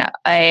building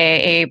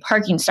a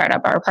parking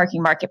startup or a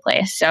parking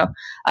marketplace. So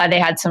they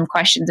had some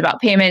questions about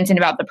payments and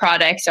about the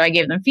product. So I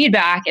gave them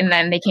feedback, and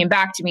then they came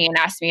back to me and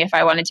asked me if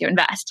I wanted to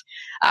invest.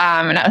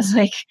 And I was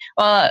like,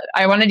 well,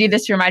 I want to do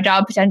this for my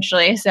job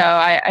potentially, so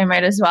I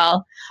might as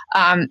well.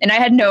 And I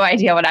had no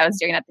idea what I was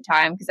doing at the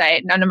time because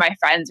none of my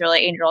friends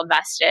really angel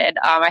invested.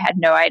 I had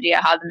no idea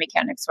how the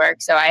mechanics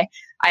work. So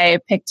I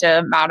picked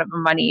an amount of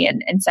money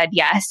and said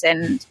yes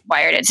and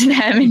wired it to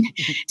them, and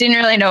didn't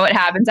really know what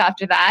happens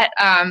after that.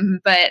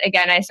 But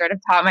again, I sort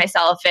of taught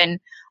myself and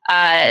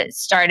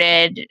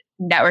started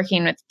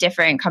networking with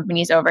different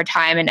companies over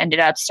time,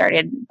 and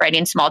started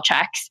writing small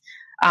checks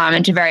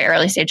into very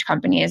early stage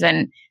companies.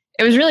 And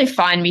it was really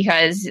fun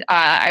because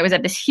I was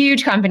at this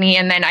huge company,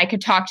 and then I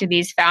could talk to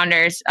these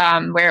founders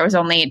where it was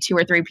only 2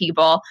 or 3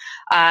 people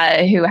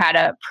who had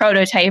a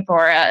prototype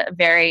or a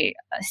very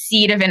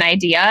seed of an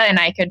idea, and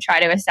I could try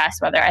to assess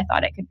whether I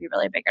thought it could be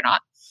really big or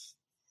not.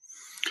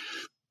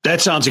 That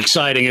sounds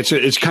exciting.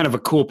 It's kind of a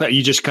cool.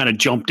 You just kind of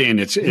jumped in.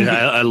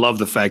 I love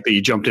the fact that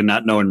you jumped in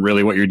not knowing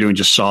really what you're doing,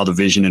 just saw the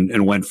vision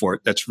and went for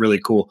it. That's really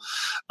cool.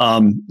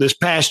 This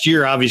past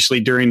year,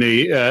 obviously, during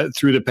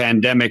through the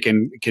pandemic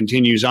and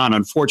continues on,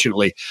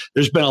 unfortunately,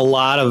 there's been a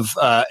lot of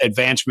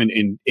advancement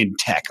in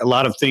tech. A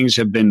lot of things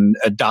have been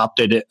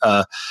adopted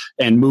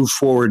and moved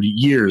forward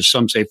years.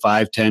 Some say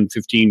 5, 10,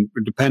 15.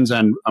 It depends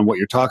on what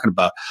you're talking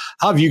about.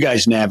 How have you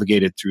guys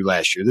navigated through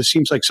last year? This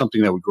seems like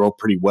something that would grow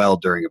pretty well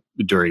during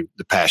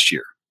the past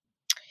year.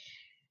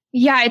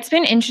 Yeah, it's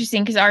been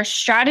interesting because our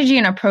strategy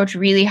and approach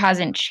really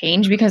hasn't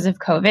changed because of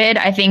COVID.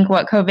 I think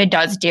what COVID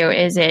does do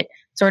is it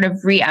sort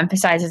of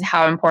re-emphasizes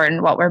how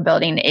important what we're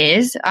building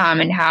is,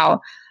 and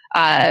how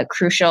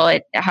crucial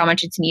how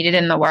much it's needed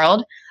in the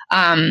world.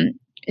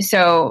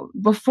 So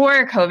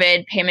before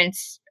COVID,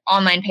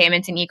 online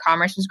payments and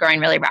e-commerce was growing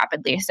really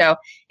rapidly. So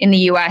in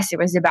the US, it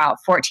was about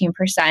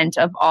 14%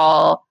 of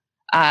all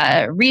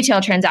retail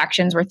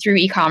transactions were through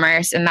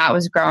e-commerce, and that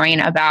was growing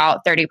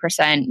about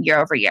 30% year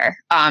over year.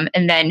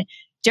 And then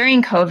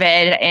during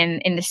COVID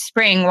in the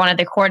spring, one of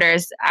the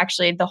quarters,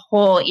 actually the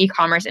whole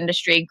e-commerce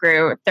industry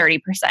grew 30%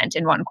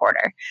 in one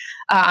quarter.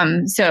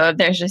 So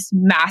there's just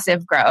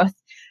massive growth.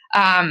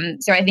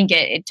 So I think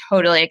it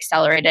totally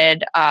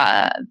accelerated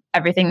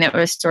everything that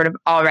was sort of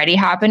already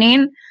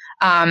happening.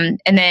 And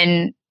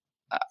then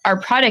our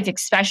product,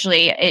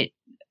 especially,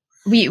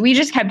 we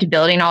just kept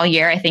building all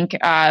year. I think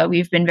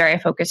we've been very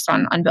focused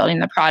on building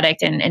the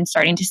product and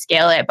starting to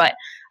scale it. But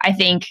I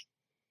think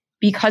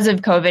because of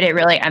COVID, it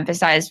really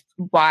emphasized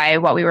why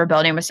what we were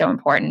building was so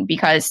important,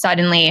 because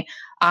suddenly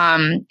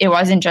it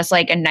wasn't just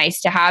like a nice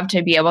to have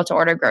to be able to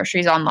order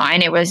groceries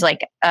online. It was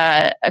like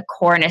a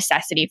core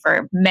necessity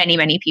for many,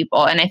 many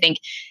people. And I think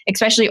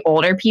especially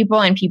older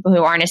people and people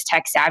who aren't as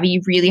tech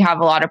savvy really have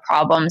a lot of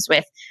problems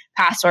with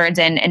passwords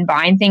and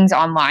buying things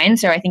online.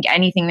 So I think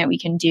anything that we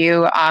can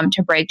do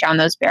to break down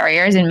those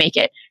barriers and make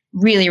it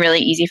really, really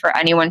easy for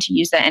anyone to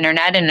use the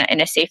internet in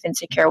a safe and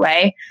secure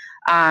way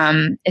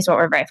is what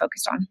we're very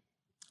focused on.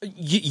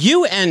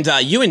 You and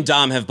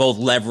Dom have both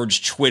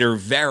leveraged Twitter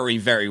very,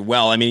 very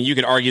well. I mean, you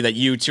could argue that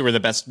you two are the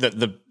best,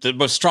 the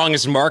most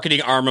strongest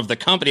marketing arm of the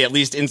company, at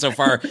least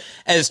insofar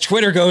as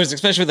Twitter goes,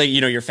 especially with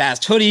your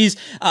fast hoodies.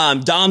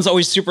 Dom's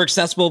always super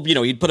accessible.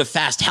 He'd put a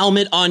fast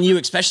helmet on you,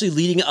 especially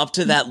leading up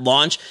to that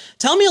launch.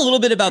 Tell me a little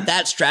bit about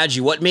that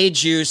strategy. What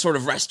made you sort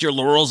of rest your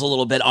laurels a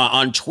little bit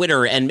on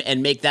Twitter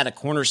and make that a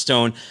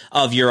cornerstone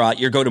of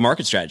your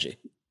go-to-market strategy?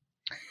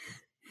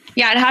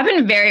 Yeah, it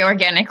happened very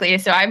organically.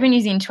 So I've been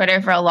using Twitter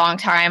for a long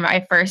time.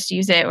 I first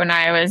used it when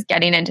I was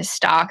getting into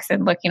stocks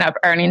and looking up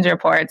earnings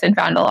reports and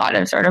found a lot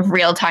of sort of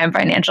real-time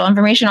financial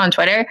information on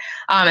Twitter.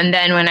 And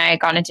then when I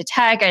got into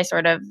tech, I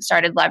sort of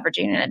started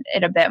leveraging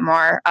it a bit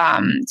more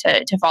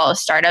to follow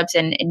startups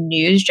and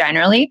news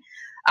generally.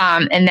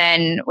 And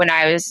then when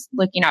I was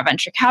looking at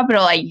venture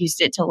capital, I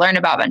used it to learn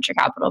about venture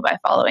capital by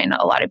following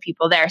a lot of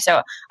people there.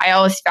 So I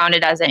always found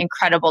it as an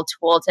incredible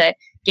tool to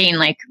gain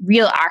like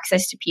real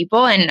access to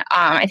people. And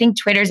I think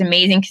Twitter is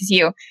amazing because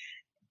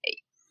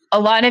a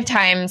lot of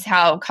times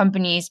how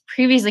companies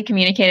previously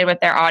communicated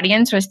with their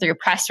audience was through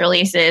press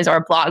releases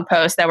or blog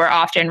posts that were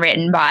often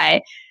written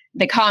by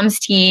the comms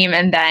team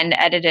and then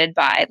edited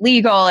by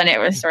legal. And it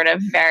was sort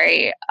of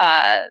very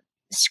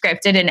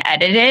scripted and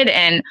edited.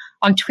 And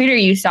on Twitter,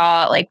 you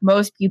saw like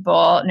most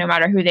people, no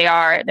matter who they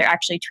are, they're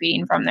actually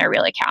tweeting from their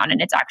real account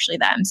and it's actually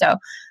them. So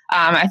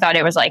I thought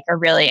it was like a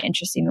really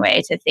interesting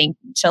way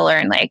to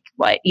learn like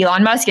what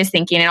Elon Musk is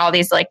thinking and all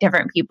these like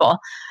different people.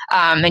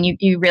 And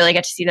you really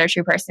get to see their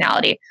true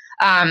personality.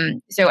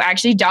 So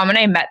actually Dom and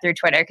I met through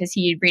Twitter because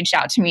he reached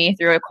out to me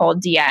through a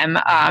cold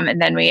DM.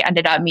 And then we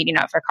ended up meeting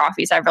up for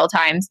coffee several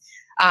times.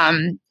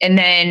 And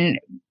then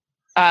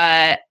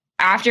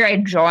after I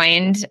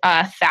joined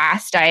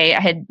Fast, I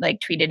had like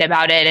tweeted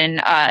about it.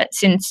 And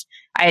since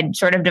I had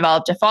sort of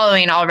developed a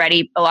following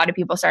already, a lot of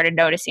people started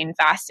noticing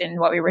Fast and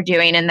what we were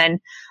doing. And then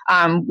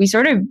we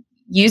sort of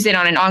use it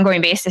on an ongoing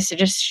basis to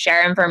just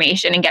share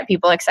information and get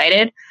people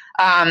excited,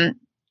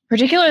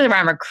 particularly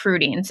around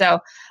recruiting. So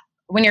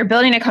when you're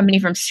building a company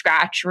from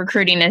scratch,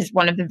 recruiting is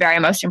one of the very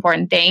most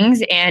important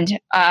things. And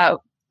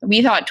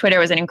we thought Twitter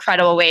was an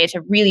incredible way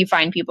to really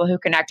find people who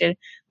connected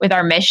with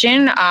our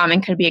mission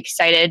and could be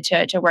excited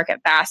to work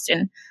at Fast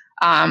and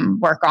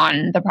work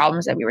on the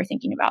problems that we were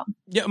thinking about.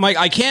 Yeah, Mike,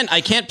 I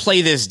can't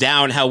play this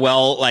down how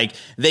well like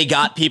they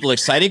got people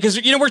excited because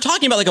we're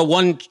talking about like a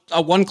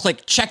one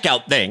click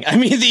checkout thing. I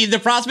mean the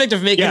prospect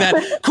of making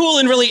that cool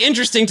and really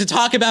interesting to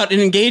talk about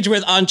and engage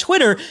with on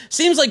Twitter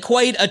seems like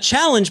quite a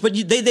challenge. But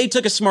they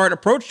took a smart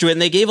approach to it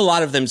and they gave a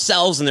lot of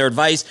themselves and their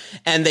advice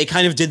and they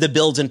kind of did the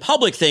builds in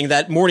public thing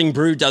that Morning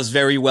Brew does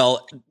very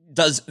well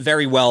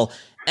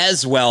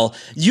as well.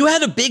 You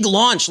had a big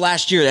launch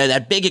last year,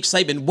 that big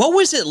excitement. What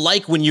was it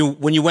like when you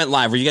went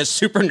live? Were you guys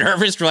super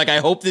nervous? Were like, I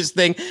hope this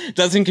thing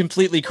doesn't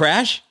completely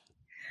crash?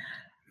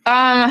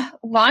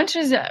 Launch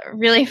was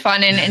really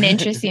fun and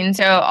interesting.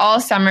 So all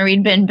summer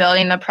we'd been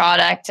building the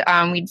product.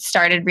 We'd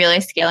started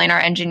really scaling our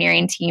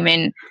engineering team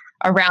in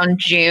around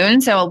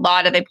June. So a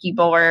lot of the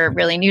people were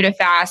really new to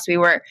Fast. We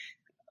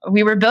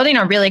were building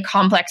a really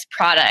complex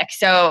product.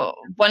 So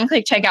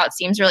one-click checkout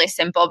seems really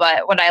simple,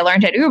 but what I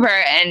learned at Uber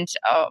and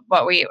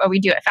what we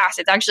do at Fast,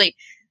 it's actually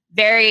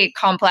very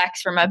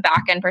complex from a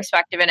back-end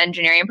perspective and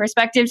engineering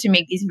perspective to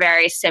make these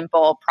very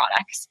simple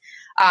products.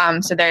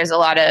 So there's a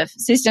lot of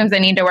systems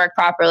that need to work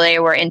properly.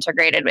 We're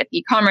integrated with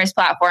ecommerce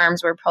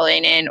platforms. We're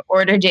pulling in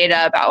order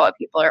data about what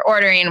people are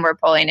ordering. We're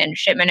pulling in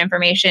shipment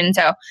information.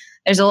 So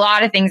there's a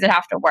lot of things that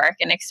have to work.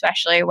 And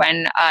especially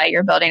when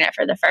you're building it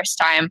for the first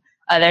time,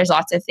 there's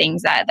lots of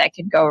things that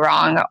could go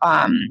wrong.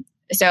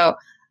 So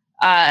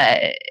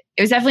it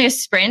was definitely a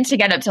sprint to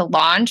get up to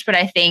launch, but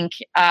I think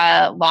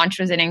launch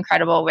was an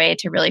incredible way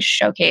to really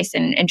showcase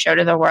and show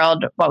to the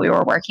world what we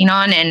were working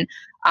on. And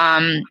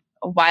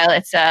while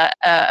it's a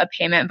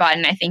payment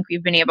button, I think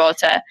we've been able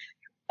to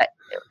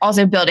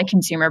also build a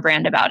consumer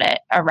brand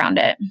around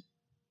it.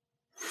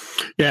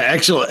 Yeah,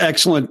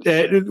 excellent.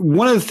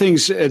 One of the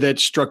things that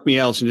struck me,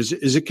 Allison, is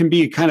it can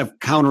be kind of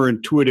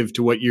counterintuitive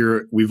to what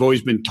we've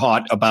always been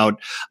taught about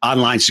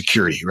online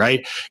security,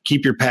 right?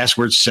 Keep your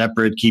passwords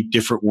separate, keep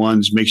different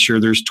ones, make sure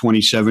there's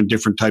 27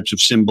 different types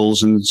of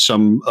symbols and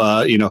some,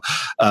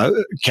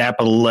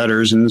 capital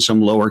letters and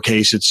some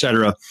lowercase, et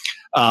cetera.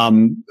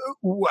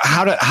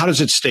 How does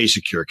it stay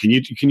secure? Can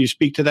you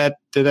speak to that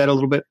a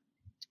little bit?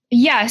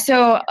 Yeah.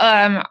 So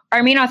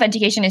our main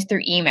authentication is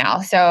through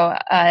email. So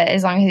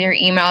as long as your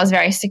email is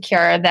very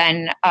secure,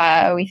 then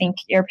we think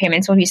your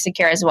payments will be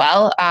secure as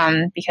well,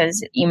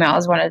 because email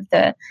is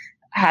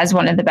has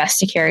one of the best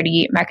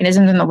security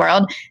mechanisms in the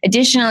world.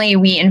 Additionally,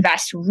 we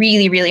invest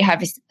really, really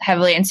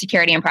heavily in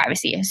security and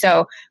privacy.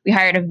 So we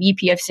hired a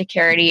VP of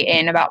security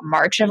in about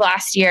March of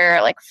last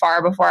year, like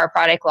far before our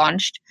product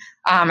launched.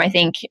 I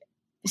think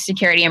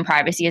security and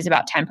privacy is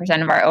about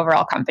 10% of our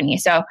overall company.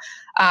 So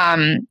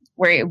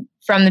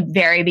from the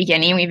very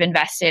beginning, we've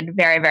invested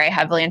very, very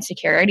heavily in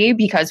security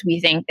because we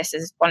think this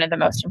is one of the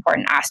most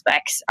important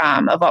aspects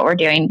of what we're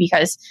doing,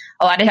 because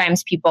a lot of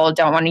times people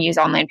don't want to use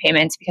online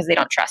payments because they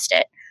don't trust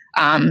it.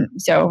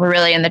 So we're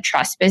really in the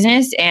trust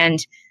business, and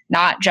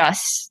not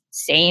just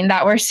saying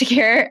that we're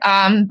secure,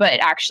 but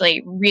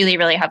actually really,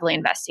 really heavily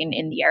investing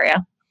in the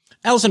area.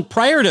 Allison,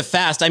 prior to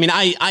Fast, I mean,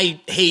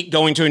 I hate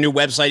going to a new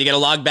website. You got to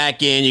log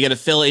back in. You got to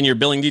fill in your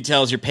billing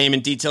details, your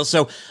payment details.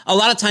 So a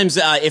lot of times,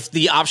 if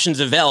the option's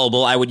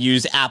available, I would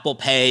use Apple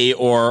Pay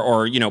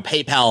or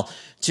PayPal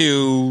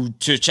to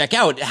check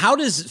out. How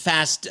does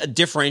Fast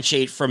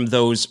differentiate from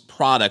those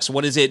products?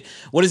 What does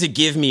it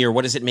give me, or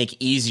what does it make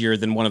easier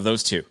than one of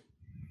those two?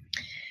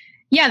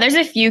 Yeah, there's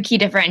a few key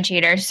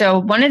differentiators. So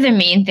one of the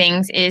main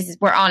things is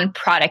we're on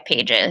product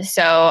pages.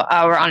 So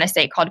we're on a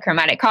site called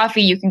Chromatic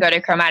Coffee. You can go to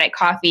Chromatic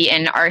Coffee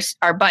and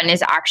our button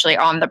is actually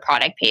on the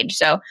product page.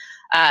 So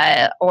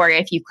or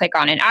if you click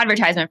on an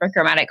advertisement for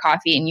Chromatic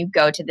Coffee and you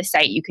go to the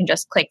site, you can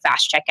just click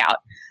fast checkout,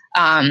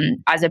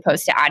 as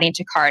opposed to adding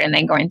to cart and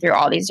then going through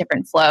all these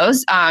different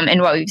flows.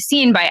 And what we've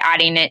seen by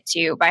having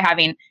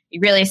a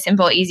really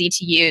simple, easy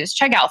to use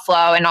checkout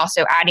flow and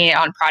also adding it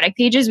on product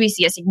pages, we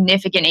see a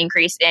significant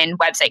increase in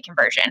website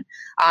conversion.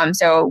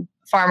 So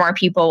far more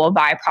people will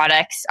buy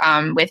products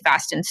with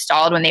Fast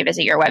installed when they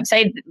visit your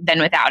website than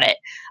without it.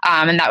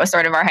 And that was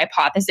sort of our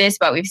hypothesis,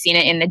 but we've seen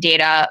it in the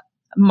data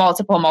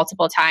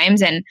multiple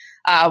times. And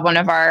one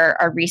of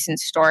our recent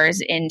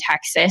stores in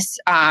Texas,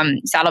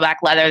 Saddleback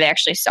Leather, they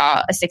actually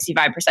saw a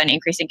 65%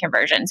 increase in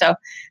conversion. So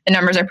the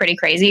numbers are pretty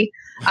crazy.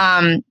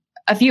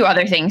 A few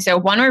other things. So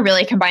one, we're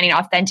really combining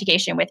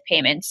authentication with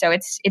payment. So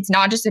it's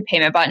not just a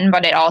payment button,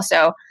 but it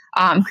also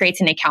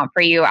creates an account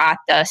for you at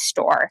the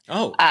store.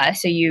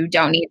 So you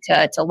don't need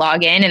to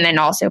log in and then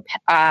also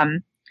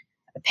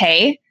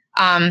pay.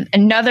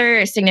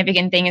 Another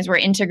significant thing is we're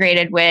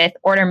integrated with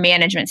order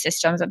management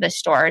systems of the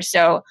store.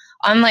 So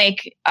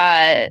unlike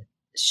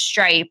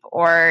Stripe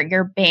or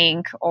your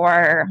bank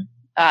or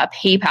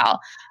PayPal,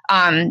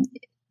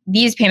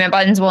 these payment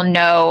buttons will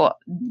know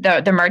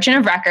the merchant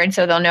of record,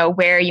 so they'll know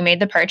where you made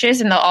the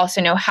purchase, and they'll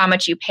also know how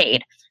much you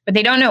paid, but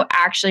they don't know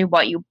actually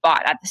what you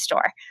bought at the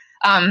store.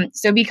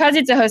 So because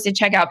it's a hosted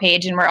checkout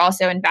page, and we're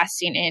also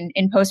investing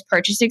in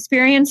post-purchase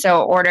experience,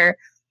 so order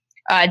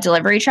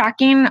delivery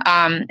tracking,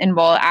 and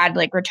we'll add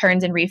like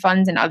returns and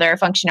refunds and other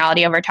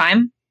functionality over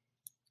time.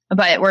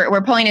 But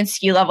we're pulling in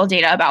SKU level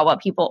data about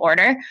what people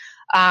order,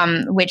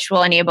 which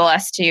will enable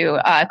us to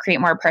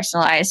create more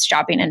personalized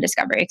shopping and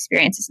discovery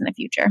experiences in the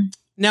future.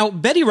 Now,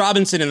 Betty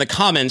Robson in the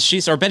comments, she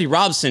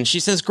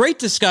says, great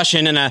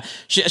discussion. And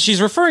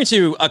she's referring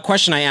to a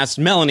question I asked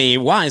Melonee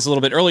Wise a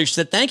little bit earlier. She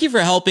said, thank you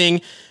for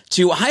helping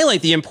to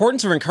highlight the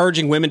importance of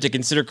encouraging women to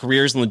consider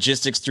careers in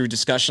logistics through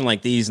discussion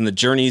like these and the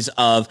journeys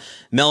of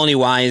Melonee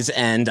Wise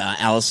and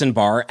Allison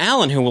Barr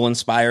Allen, who will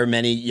inspire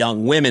many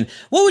young women.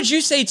 What would you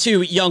say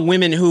to young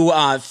women who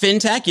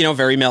fintech,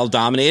 very male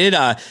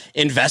dominated,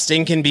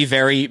 investing can be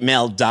very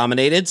male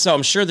dominated. So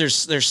I'm sure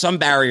there's some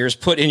barriers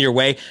put in your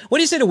way. What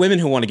do you say to women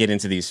who want to get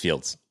into these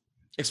fields,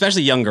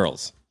 especially young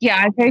girls?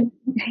 Yeah,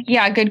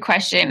 good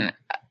question.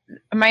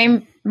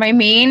 My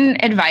main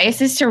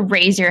advice is to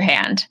raise your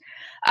hand.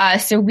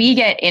 So we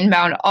get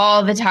inbound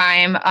all the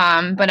time,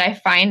 but I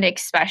find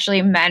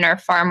especially men are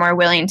far more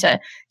willing to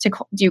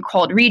do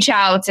cold reach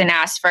outs and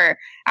ask for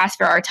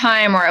our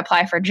time or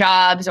apply for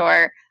jobs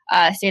or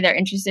say they're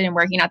interested in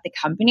working at the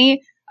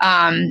company.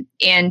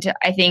 And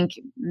I think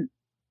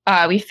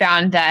we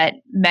found that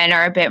men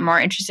are a bit more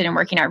interested in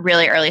working at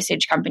really early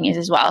stage companies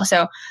as well.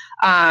 So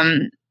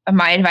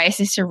my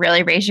advice is to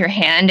really raise your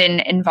hand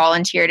and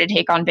volunteer to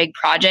take on big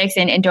projects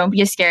and don't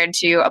be scared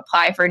to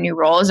apply for new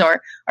roles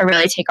or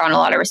really take on a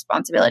lot of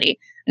responsibility.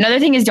 Another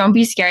thing is don't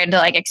be scared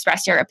to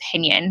express your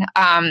opinion.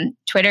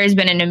 Twitter has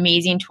been an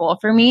amazing tool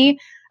for me.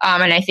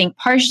 And I think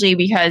partially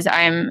because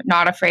I'm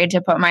not afraid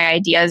to put my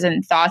ideas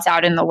and thoughts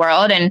out in the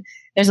world. And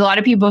there's a lot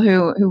of people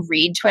who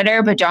read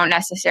Twitter but don't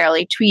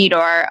necessarily tweet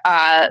or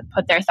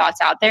put their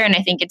thoughts out there. And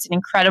I think it's an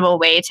incredible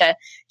way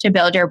to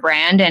build your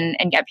brand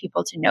and get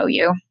people to know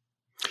you.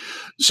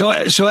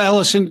 So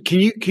Allison, can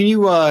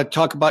you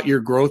talk about your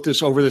growth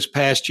over this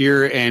past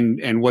year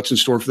and what's in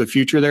store for the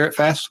future there at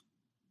Fast?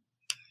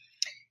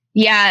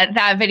 Yeah,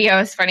 that video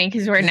is funny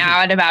because we're now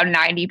at about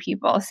 90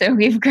 people. So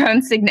we've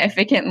grown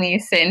significantly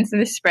since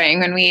the spring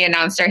when we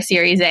announced our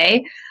Series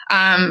A.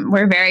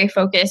 We're very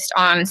focused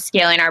on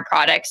scaling our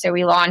product. So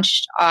we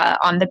launched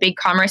on the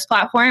BigCommerce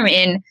platform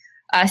in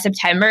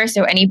September.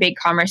 So any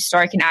BigCommerce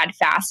store can add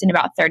Fast in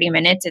about 30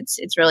 minutes.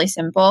 It's really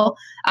simple.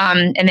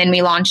 And then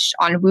we launched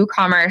on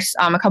WooCommerce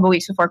a couple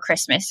weeks before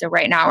Christmas. So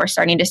right now we're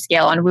starting to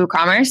scale on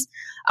WooCommerce.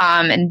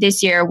 And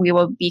this year we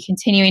will be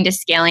continuing to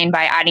scaling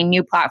by adding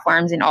new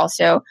platforms and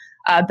also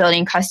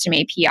building custom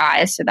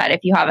APIs so that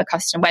if you have a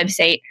custom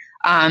website,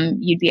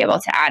 you'd be able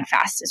to add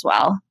Fast as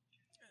well.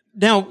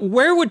 Now,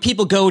 where would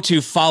people go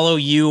to follow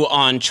you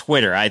on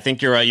Twitter? I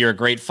think you're a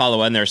great follow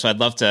on there, so I'd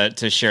love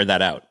to share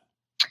that out.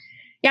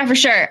 Yeah, for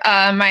sure.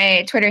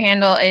 My Twitter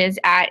handle is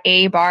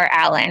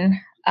 @abarrallen.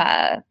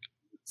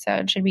 So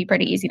it should be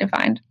pretty easy to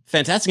find.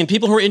 Fantastic. And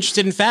people who are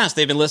interested in Fast,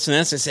 they've been listening to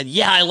this and said,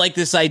 yeah, I like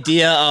this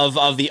idea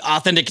of the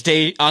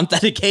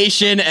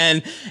authentication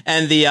and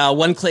the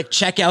one-click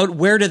checkout.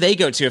 Where do they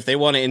go to if they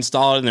want to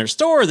install it in their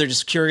store or they're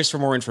just curious for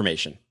more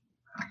information?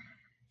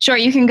 Sure.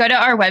 You can go to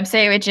our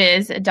website, which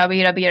is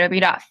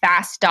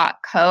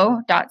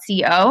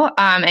www.fast.co.co,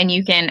 and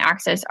you can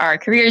access our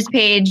careers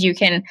page. You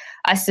can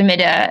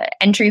submit an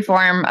entry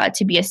form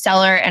to be a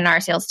seller, and our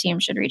sales team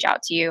should reach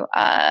out to you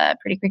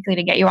pretty quickly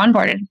to get you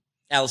onboarded.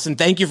 Allison,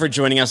 thank you for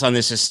joining us on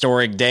this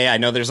historic day. I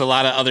know there's a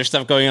lot of other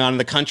stuff going on in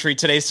the country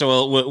today,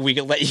 so we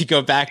can let you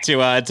go back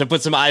to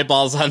put some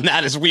eyeballs on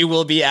that, as we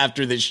will be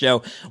after this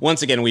show.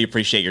 Once again, we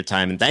appreciate your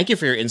time, and thank you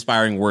for your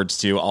inspiring words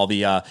to all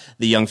the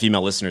young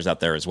female listeners out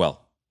there as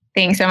well.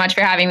 Thanks so much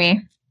for having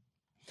me.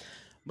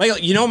 Michael,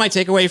 you know what my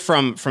takeaway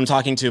from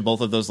talking to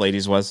both of those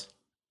ladies was?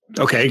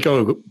 Okay,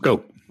 go.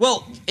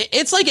 Well,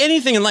 it's like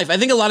anything in life. I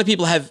think a lot of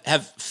people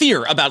have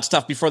fear about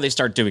stuff before they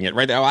start doing it,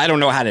 right? Oh, I don't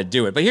know how to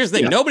do it. But here's the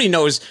thing. Yeah. Nobody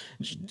knows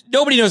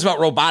about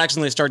robotics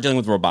until they start dealing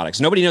with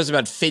robotics. Nobody knows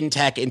about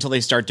fintech until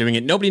they start doing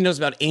it. Nobody knows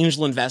about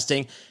angel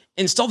investing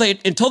until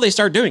they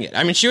start doing it.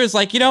 I mean, she was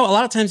like, a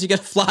lot of times you got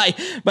to fly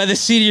by the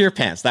seat of your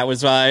pants. That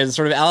was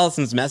sort of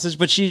Allison's message.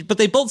 But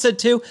they both said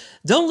too,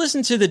 don't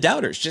listen to the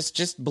doubters.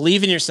 Just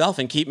believe in yourself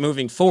and keep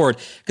moving forward.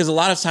 Because a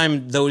lot of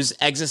time those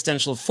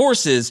existential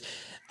forces,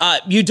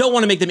 you don't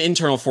want to make them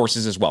internal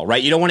forces as well,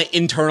 right? You don't want to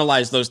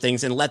internalize those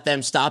things and let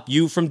them stop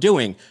you from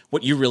doing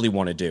what you really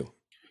want to do.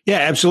 Yeah,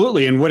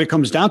 absolutely. And what it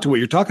comes down to, what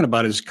you're talking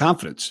about, is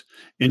confidence,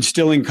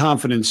 instilling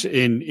confidence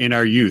in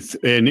our youth,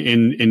 in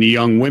the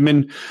young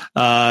women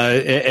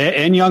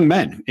and young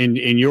men,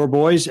 in your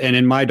boys and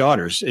in my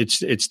daughters.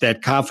 It's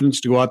that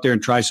confidence to go out there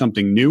and try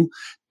something new.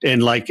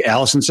 And like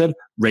Allison said,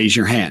 raise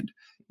your hand,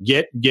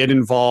 get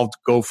involved,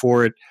 go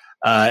for it.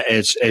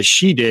 As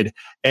she did.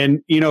 And,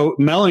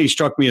 Melonee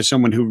struck me as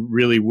someone who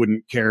really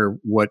wouldn't care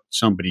what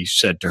somebody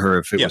said to her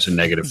if it was a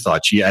negative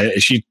thought. She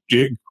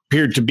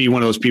appeared to be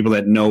one of those people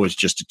that no is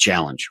just a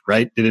challenge,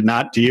 right? Did it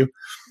not to you?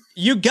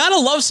 You gotta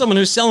love someone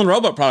who's selling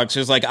robot products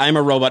who's like, I'm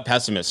a robot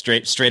pessimist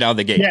straight out of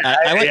the gate.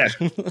 Yeah,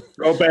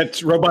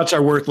 robots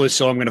are worthless,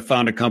 so I'm going to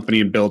found a company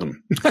and build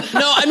them.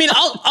 No, I mean,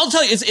 I'll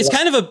tell you, it's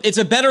kind of it's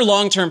a better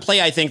long-term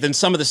play, I think, than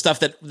some of the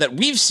stuff that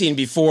we've seen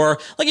before.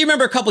 Like, you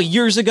remember a couple of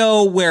years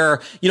ago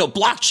where,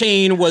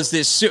 blockchain was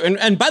this,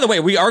 and by the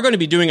way, we are going to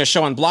be doing a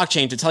show on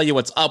blockchain to tell you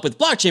what's up with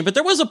blockchain, but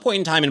there was a point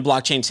in time in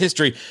blockchain's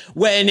history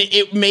when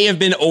it may have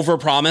been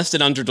overpromised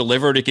and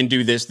underdelivered. It can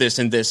do this,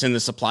 and this in the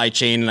supply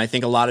chain, and I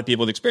think a lot of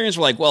people with experience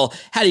were like, well,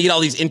 how do you get all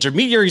these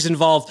intermediaries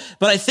involved?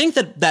 But I think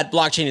that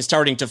blockchain is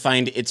starting to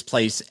find its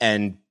place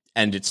and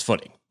its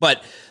footing.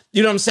 But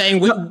you know what I'm saying?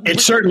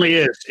 It certainly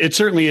is. It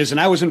certainly is. And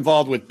I was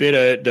involved with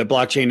BITA, the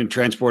Blockchain and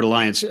Transport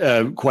Alliance,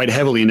 quite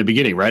heavily in the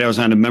beginning, right? I was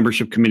on a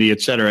membership committee, et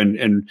cetera,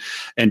 and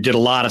did a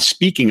lot of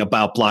speaking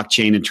about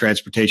blockchain and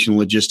transportation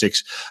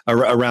logistics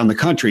around the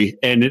country.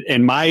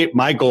 And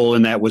my goal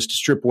in that was to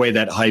strip away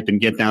that hype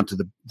and get down to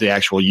the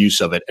actual use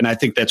of it. And I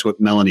think that's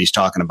what Melonee's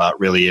talking about,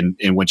 really, in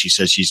when she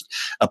says she's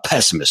a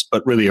pessimist,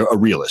 but really a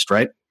realist,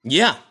 right?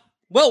 Yeah.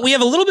 Well, we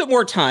have a little bit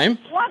more time.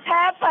 What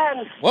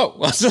happened? Whoa.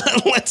 Let's go.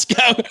 Let's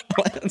go.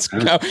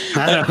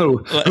 I don't know.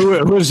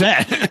 Who was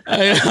that?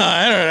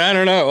 I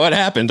don't know what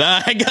happened.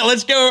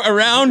 Let's go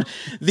around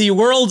the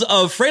world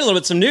of freight a little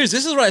bit. Some news.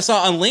 This is what I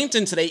saw on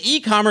LinkedIn today.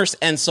 E-commerce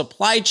and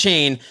supply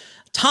chain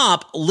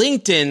top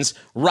LinkedIn's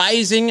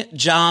rising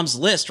jobs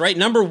list, right?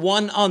 Number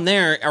one on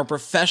there are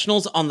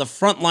professionals on the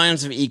front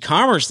lines of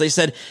e-commerce. They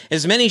said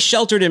as many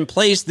sheltered in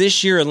place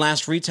this year and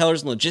last,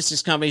 retailers and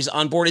logistics companies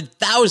onboarded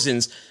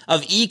thousands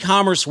of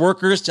e-commerce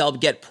workers to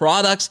help get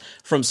products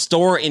from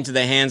store into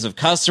the hands of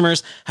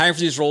customers. Hiring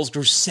for these roles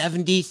grew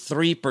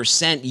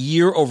 73%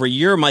 year over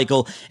year,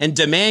 Michael, and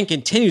demand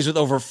continues with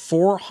over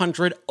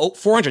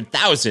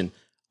 400,000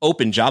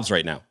 open jobs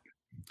right now.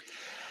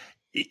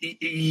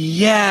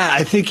 Yeah,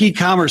 I think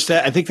e-commerce.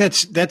 I think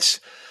that's.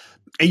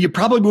 You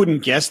probably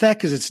wouldn't guess that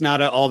because it's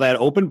not all that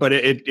open, but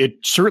it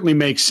certainly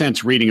makes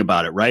sense reading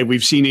about it, right?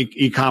 We've seen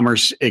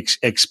e-commerce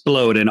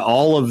explode, and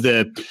all of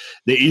the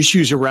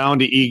issues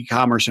around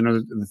e-commerce and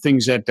the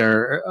things that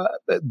are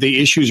the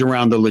issues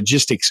around the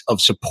logistics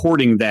of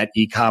supporting that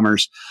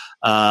e-commerce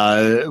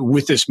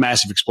with this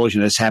massive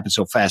explosion that's happened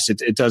so fast.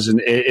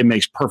 It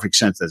makes perfect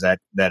sense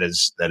that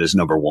is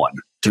number one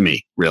to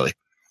me, really.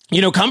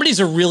 Companies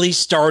are really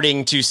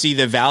starting to see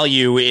the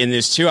value in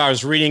this too. I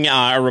was reading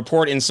a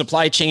report in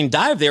Supply Chain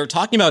Dive. They were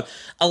talking about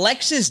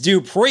Alexis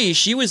Dupree.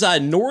 She was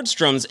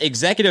Nordstrom's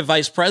executive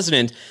vice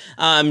president.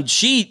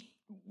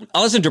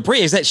 Allison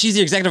Dupree, she's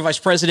the executive vice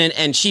president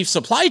and chief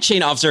supply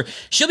chain officer.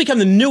 She'll become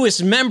the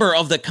newest member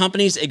of the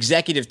company's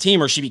executive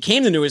team, or she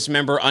became the newest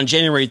member on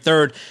January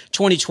 3rd,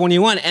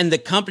 2021. And the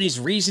company's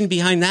reason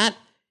behind that,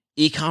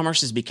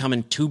 e-commerce is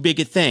becoming too big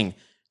a thing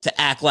to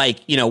act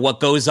like, what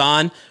goes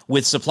on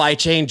with supply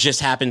chain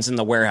just happens in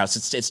the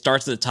warehouse. It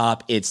starts at the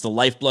top. It's the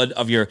lifeblood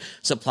of your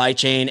supply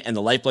chain and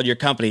the lifeblood of your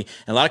company.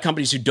 And a lot of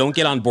companies who don't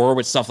get on board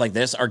with stuff like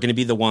this are going to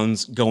be the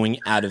ones going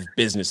out of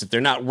business. If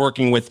they're not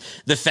working with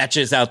the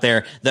Fetches out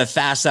there, the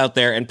Fasts out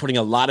there, and putting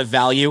a lot of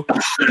value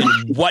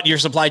in what your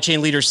supply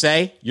chain leaders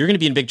say, you're going to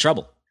be in big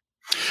trouble.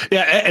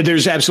 Yeah,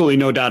 there's absolutely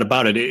no doubt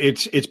about it.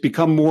 It's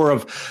become more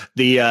of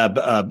the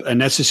a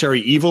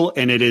necessary evil,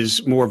 and it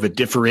is more of a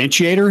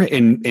differentiator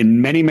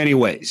in many, many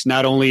ways.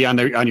 Not only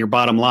on your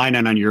bottom line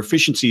and on your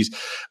efficiencies,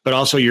 but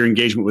also your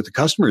engagement with the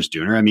customers,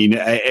 Dooner. I mean,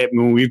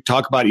 when we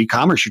talk about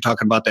e-commerce, you're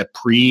talking about that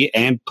pre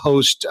and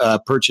post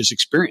purchase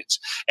experience,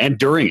 and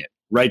during it,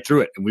 right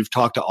through it. And we've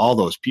talked to all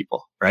those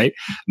people, right?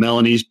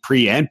 Melonee's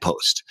pre and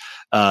post.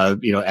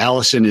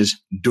 Allison is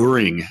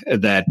during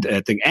that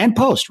thing and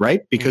post,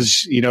 right?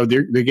 Because,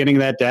 they're getting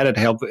that data to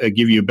help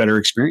give you a better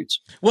experience.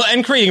 Well,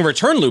 and creating a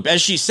return loop.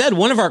 As she said,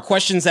 one of our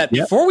questions that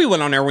before we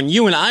went on air, when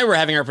you and I were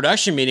having our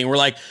production meeting, we're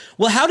like,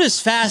 well, how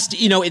does Fast,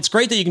 it's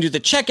great that you can do the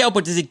checkout,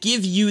 but does it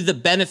give you the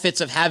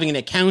benefits of having an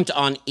account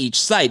on each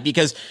site?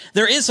 Because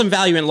there is some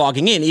value in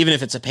logging in, even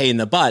if it's a pain in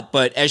the butt.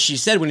 But as she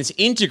said, when it's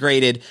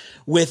integrated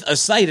with a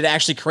site, it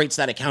actually creates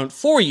that account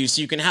for you.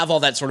 So you can have all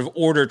that sort of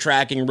order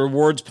tracking,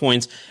 rewards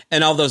points,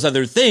 and all those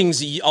other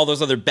things, all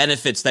those other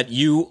benefits that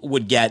you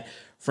would get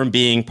from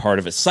being part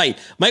of a site.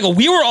 Michael,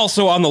 we were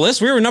also on the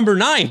list. We were number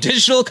 9,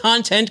 digital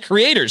content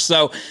creators.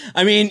 So,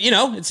 I mean,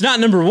 it's not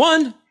number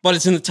 1, but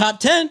it's in the top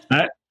 10.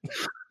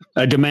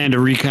 I demand a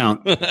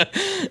recount.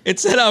 It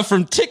said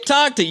from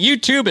TikTok to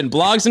YouTube and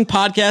blogs and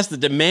podcasts, the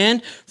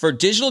demand for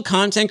digital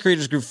content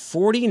creators grew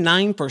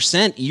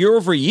 49% year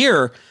over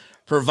year,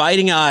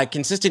 providing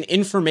consistent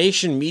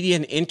information, media,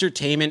 and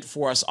entertainment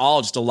for us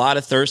all. Just a lot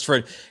of thirst for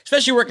it,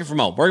 especially working from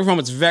home. Working from home,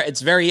 it's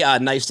very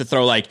nice to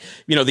throw the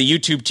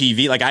YouTube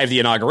TV. Like I have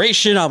the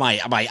inauguration on my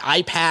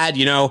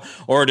iPad,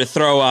 or to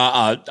throw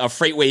a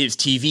FreightWaves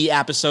TV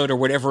episode or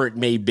whatever it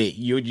may be.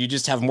 You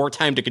just have more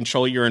time to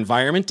control your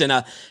environment,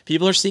 and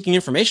people are seeking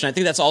information. I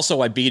think that's also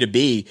why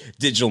B2B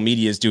digital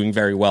media is doing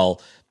very well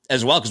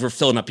as well, because we're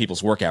filling up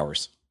people's work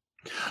hours.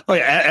 Oh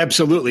yeah,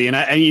 absolutely. And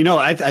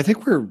I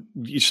think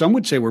some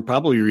would say we're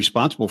probably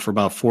responsible for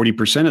about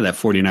 40% of that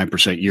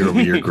 49% year over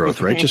year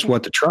growth, right? Just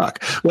what the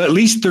truck. Well, at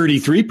least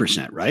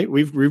 33%, right?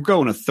 We've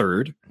grown a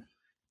third.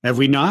 Have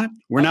we not?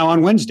 We're now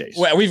on Wednesdays.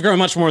 Well, we've grown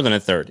much more than a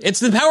third.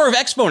 It's the power of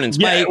exponents.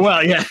 Yeah.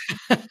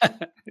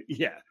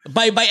 Yeah.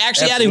 By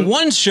actually adding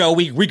one show,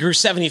 we grew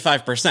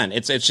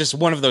 75%. It's just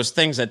one of those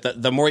things that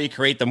the more you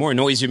create, the more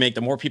noise you make,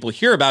 the more people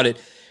hear about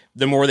it,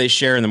 the more they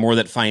share and the more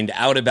that find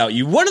out about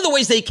you. One of the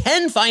ways they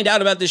can find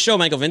out about this show,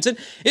 Michael Vincent,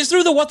 is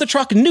through the What the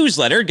Truck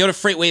newsletter. Go to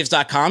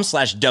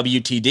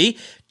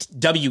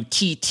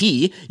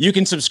freightwaves.com/WTT. You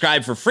can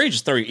subscribe for free.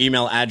 Just throw your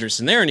email address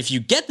in there. And if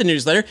you get the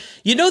newsletter,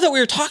 you know that we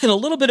were talking a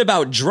little bit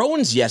about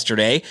drones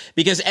yesterday,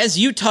 because as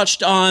you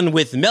touched on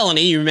with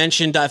Melonee, you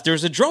mentioned if there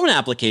was a drone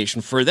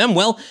application for them.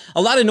 Well,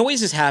 a lot of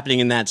noise is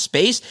happening in that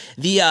space.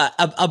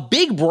 A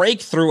big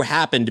breakthrough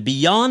happened.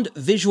 Beyond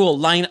visual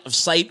line of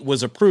sight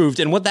was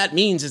approved. And what that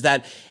means is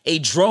that a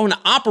drone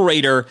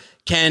operator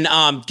can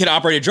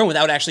operate a drone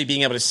without actually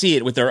being able to see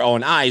it with their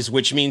own eyes,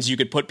 which means you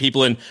could put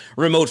people in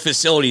remote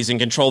facilities and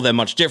control them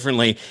much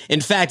differently. In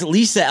fact,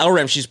 Lisa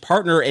Elram, she's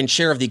partner and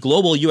chair of the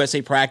Global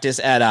USA practice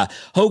at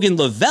Hogan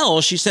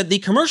Lovells. She said the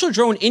commercial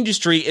drone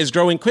industry is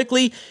growing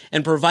quickly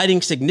and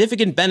providing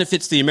significant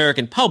benefits to the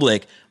American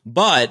public,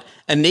 but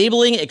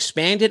enabling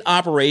expanded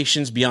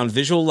operations beyond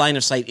visual line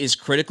of sight is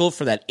critical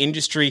for that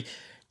industry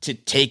to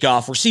take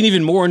off. We're seeing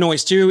even more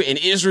noise, too. In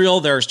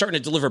Israel, they're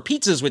starting to deliver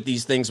pizzas with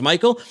these things,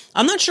 Michael.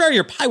 I'm not sure how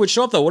your pie would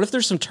show up, though. What if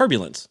there's some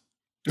turbulence?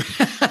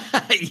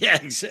 Yeah,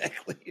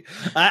 exactly.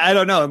 I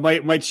don't know.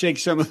 It might shake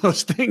some of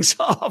those things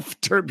off,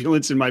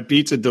 turbulence in my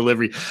pizza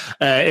delivery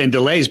and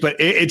delays. But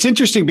it's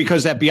interesting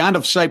because that beyond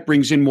of sight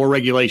brings in more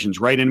regulations,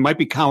 right? And it might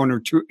be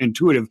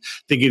counterintuitive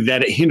thinking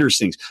that it hinders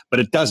things,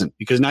 but it doesn't,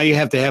 because now you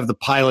have to have the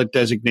pilot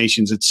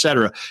designations, et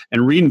cetera.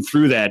 And reading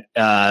through that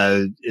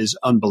is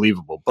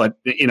unbelievable. But,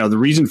 the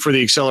reason for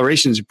the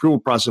acceleration is approval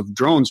process of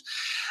drones.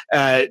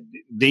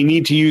 They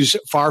need to use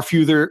far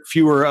fewer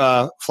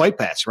flight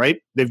paths,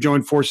 right? They've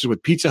joined forces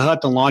with Pizza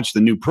Hut to launch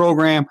the new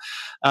program.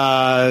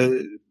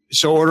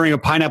 So ordering a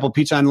pineapple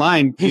pizza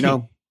online,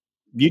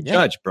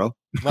 judge, bro.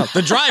 Well,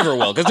 the driver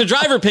will, because the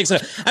driver picks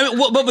it up. I mean,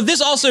 but this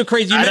also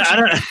creates.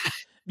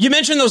 You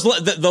mentioned those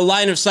the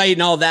line of sight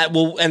and all that.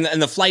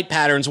 And the flight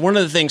patterns. One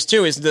of the things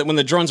too is that when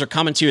the drones are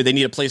coming to you, they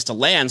need a place to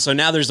land. So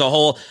now there's a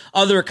whole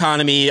other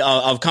economy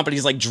of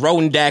companies like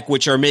Drone Deck,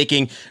 which are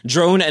making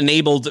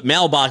drone-enabled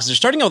mailboxes. They're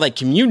starting out like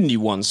community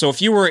ones. So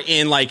if you were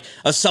in like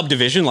a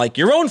subdivision, like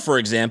your own, for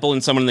example,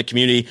 and someone in the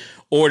community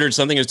ordered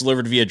something that's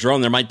delivered via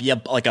drone, there might be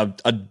a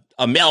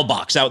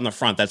mailbox out in the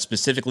front that's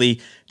specifically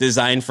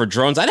designed for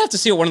drones. I'd have to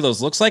see what one of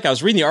those looks like. I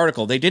was reading the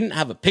article. They didn't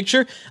have a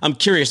picture. I'm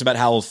curious about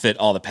how it'll fit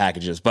all the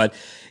packages, but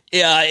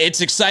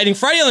it's exciting.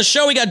 Friday on the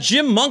show, we got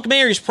Jim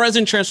Monkmeyer. He's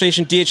president,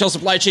 Transportation, DHL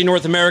Supply Chain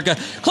North America.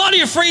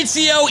 Claudia Freed,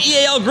 CEO,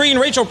 EAL Green.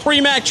 Rachel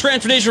Premack,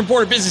 Transportation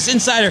Reporter, Business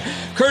Insider.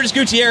 Curtis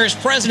Gutierrez,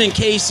 President,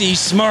 KC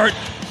Smart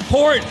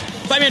Port.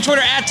 Find me on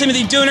Twitter at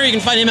Timothy Dooner. You can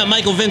find him at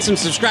Michael Vincent.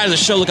 Subscribe to the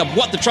show. Look up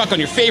What the Truck on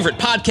your favorite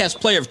podcast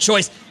player of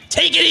choice.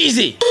 Take it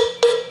easy.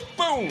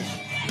 Boom.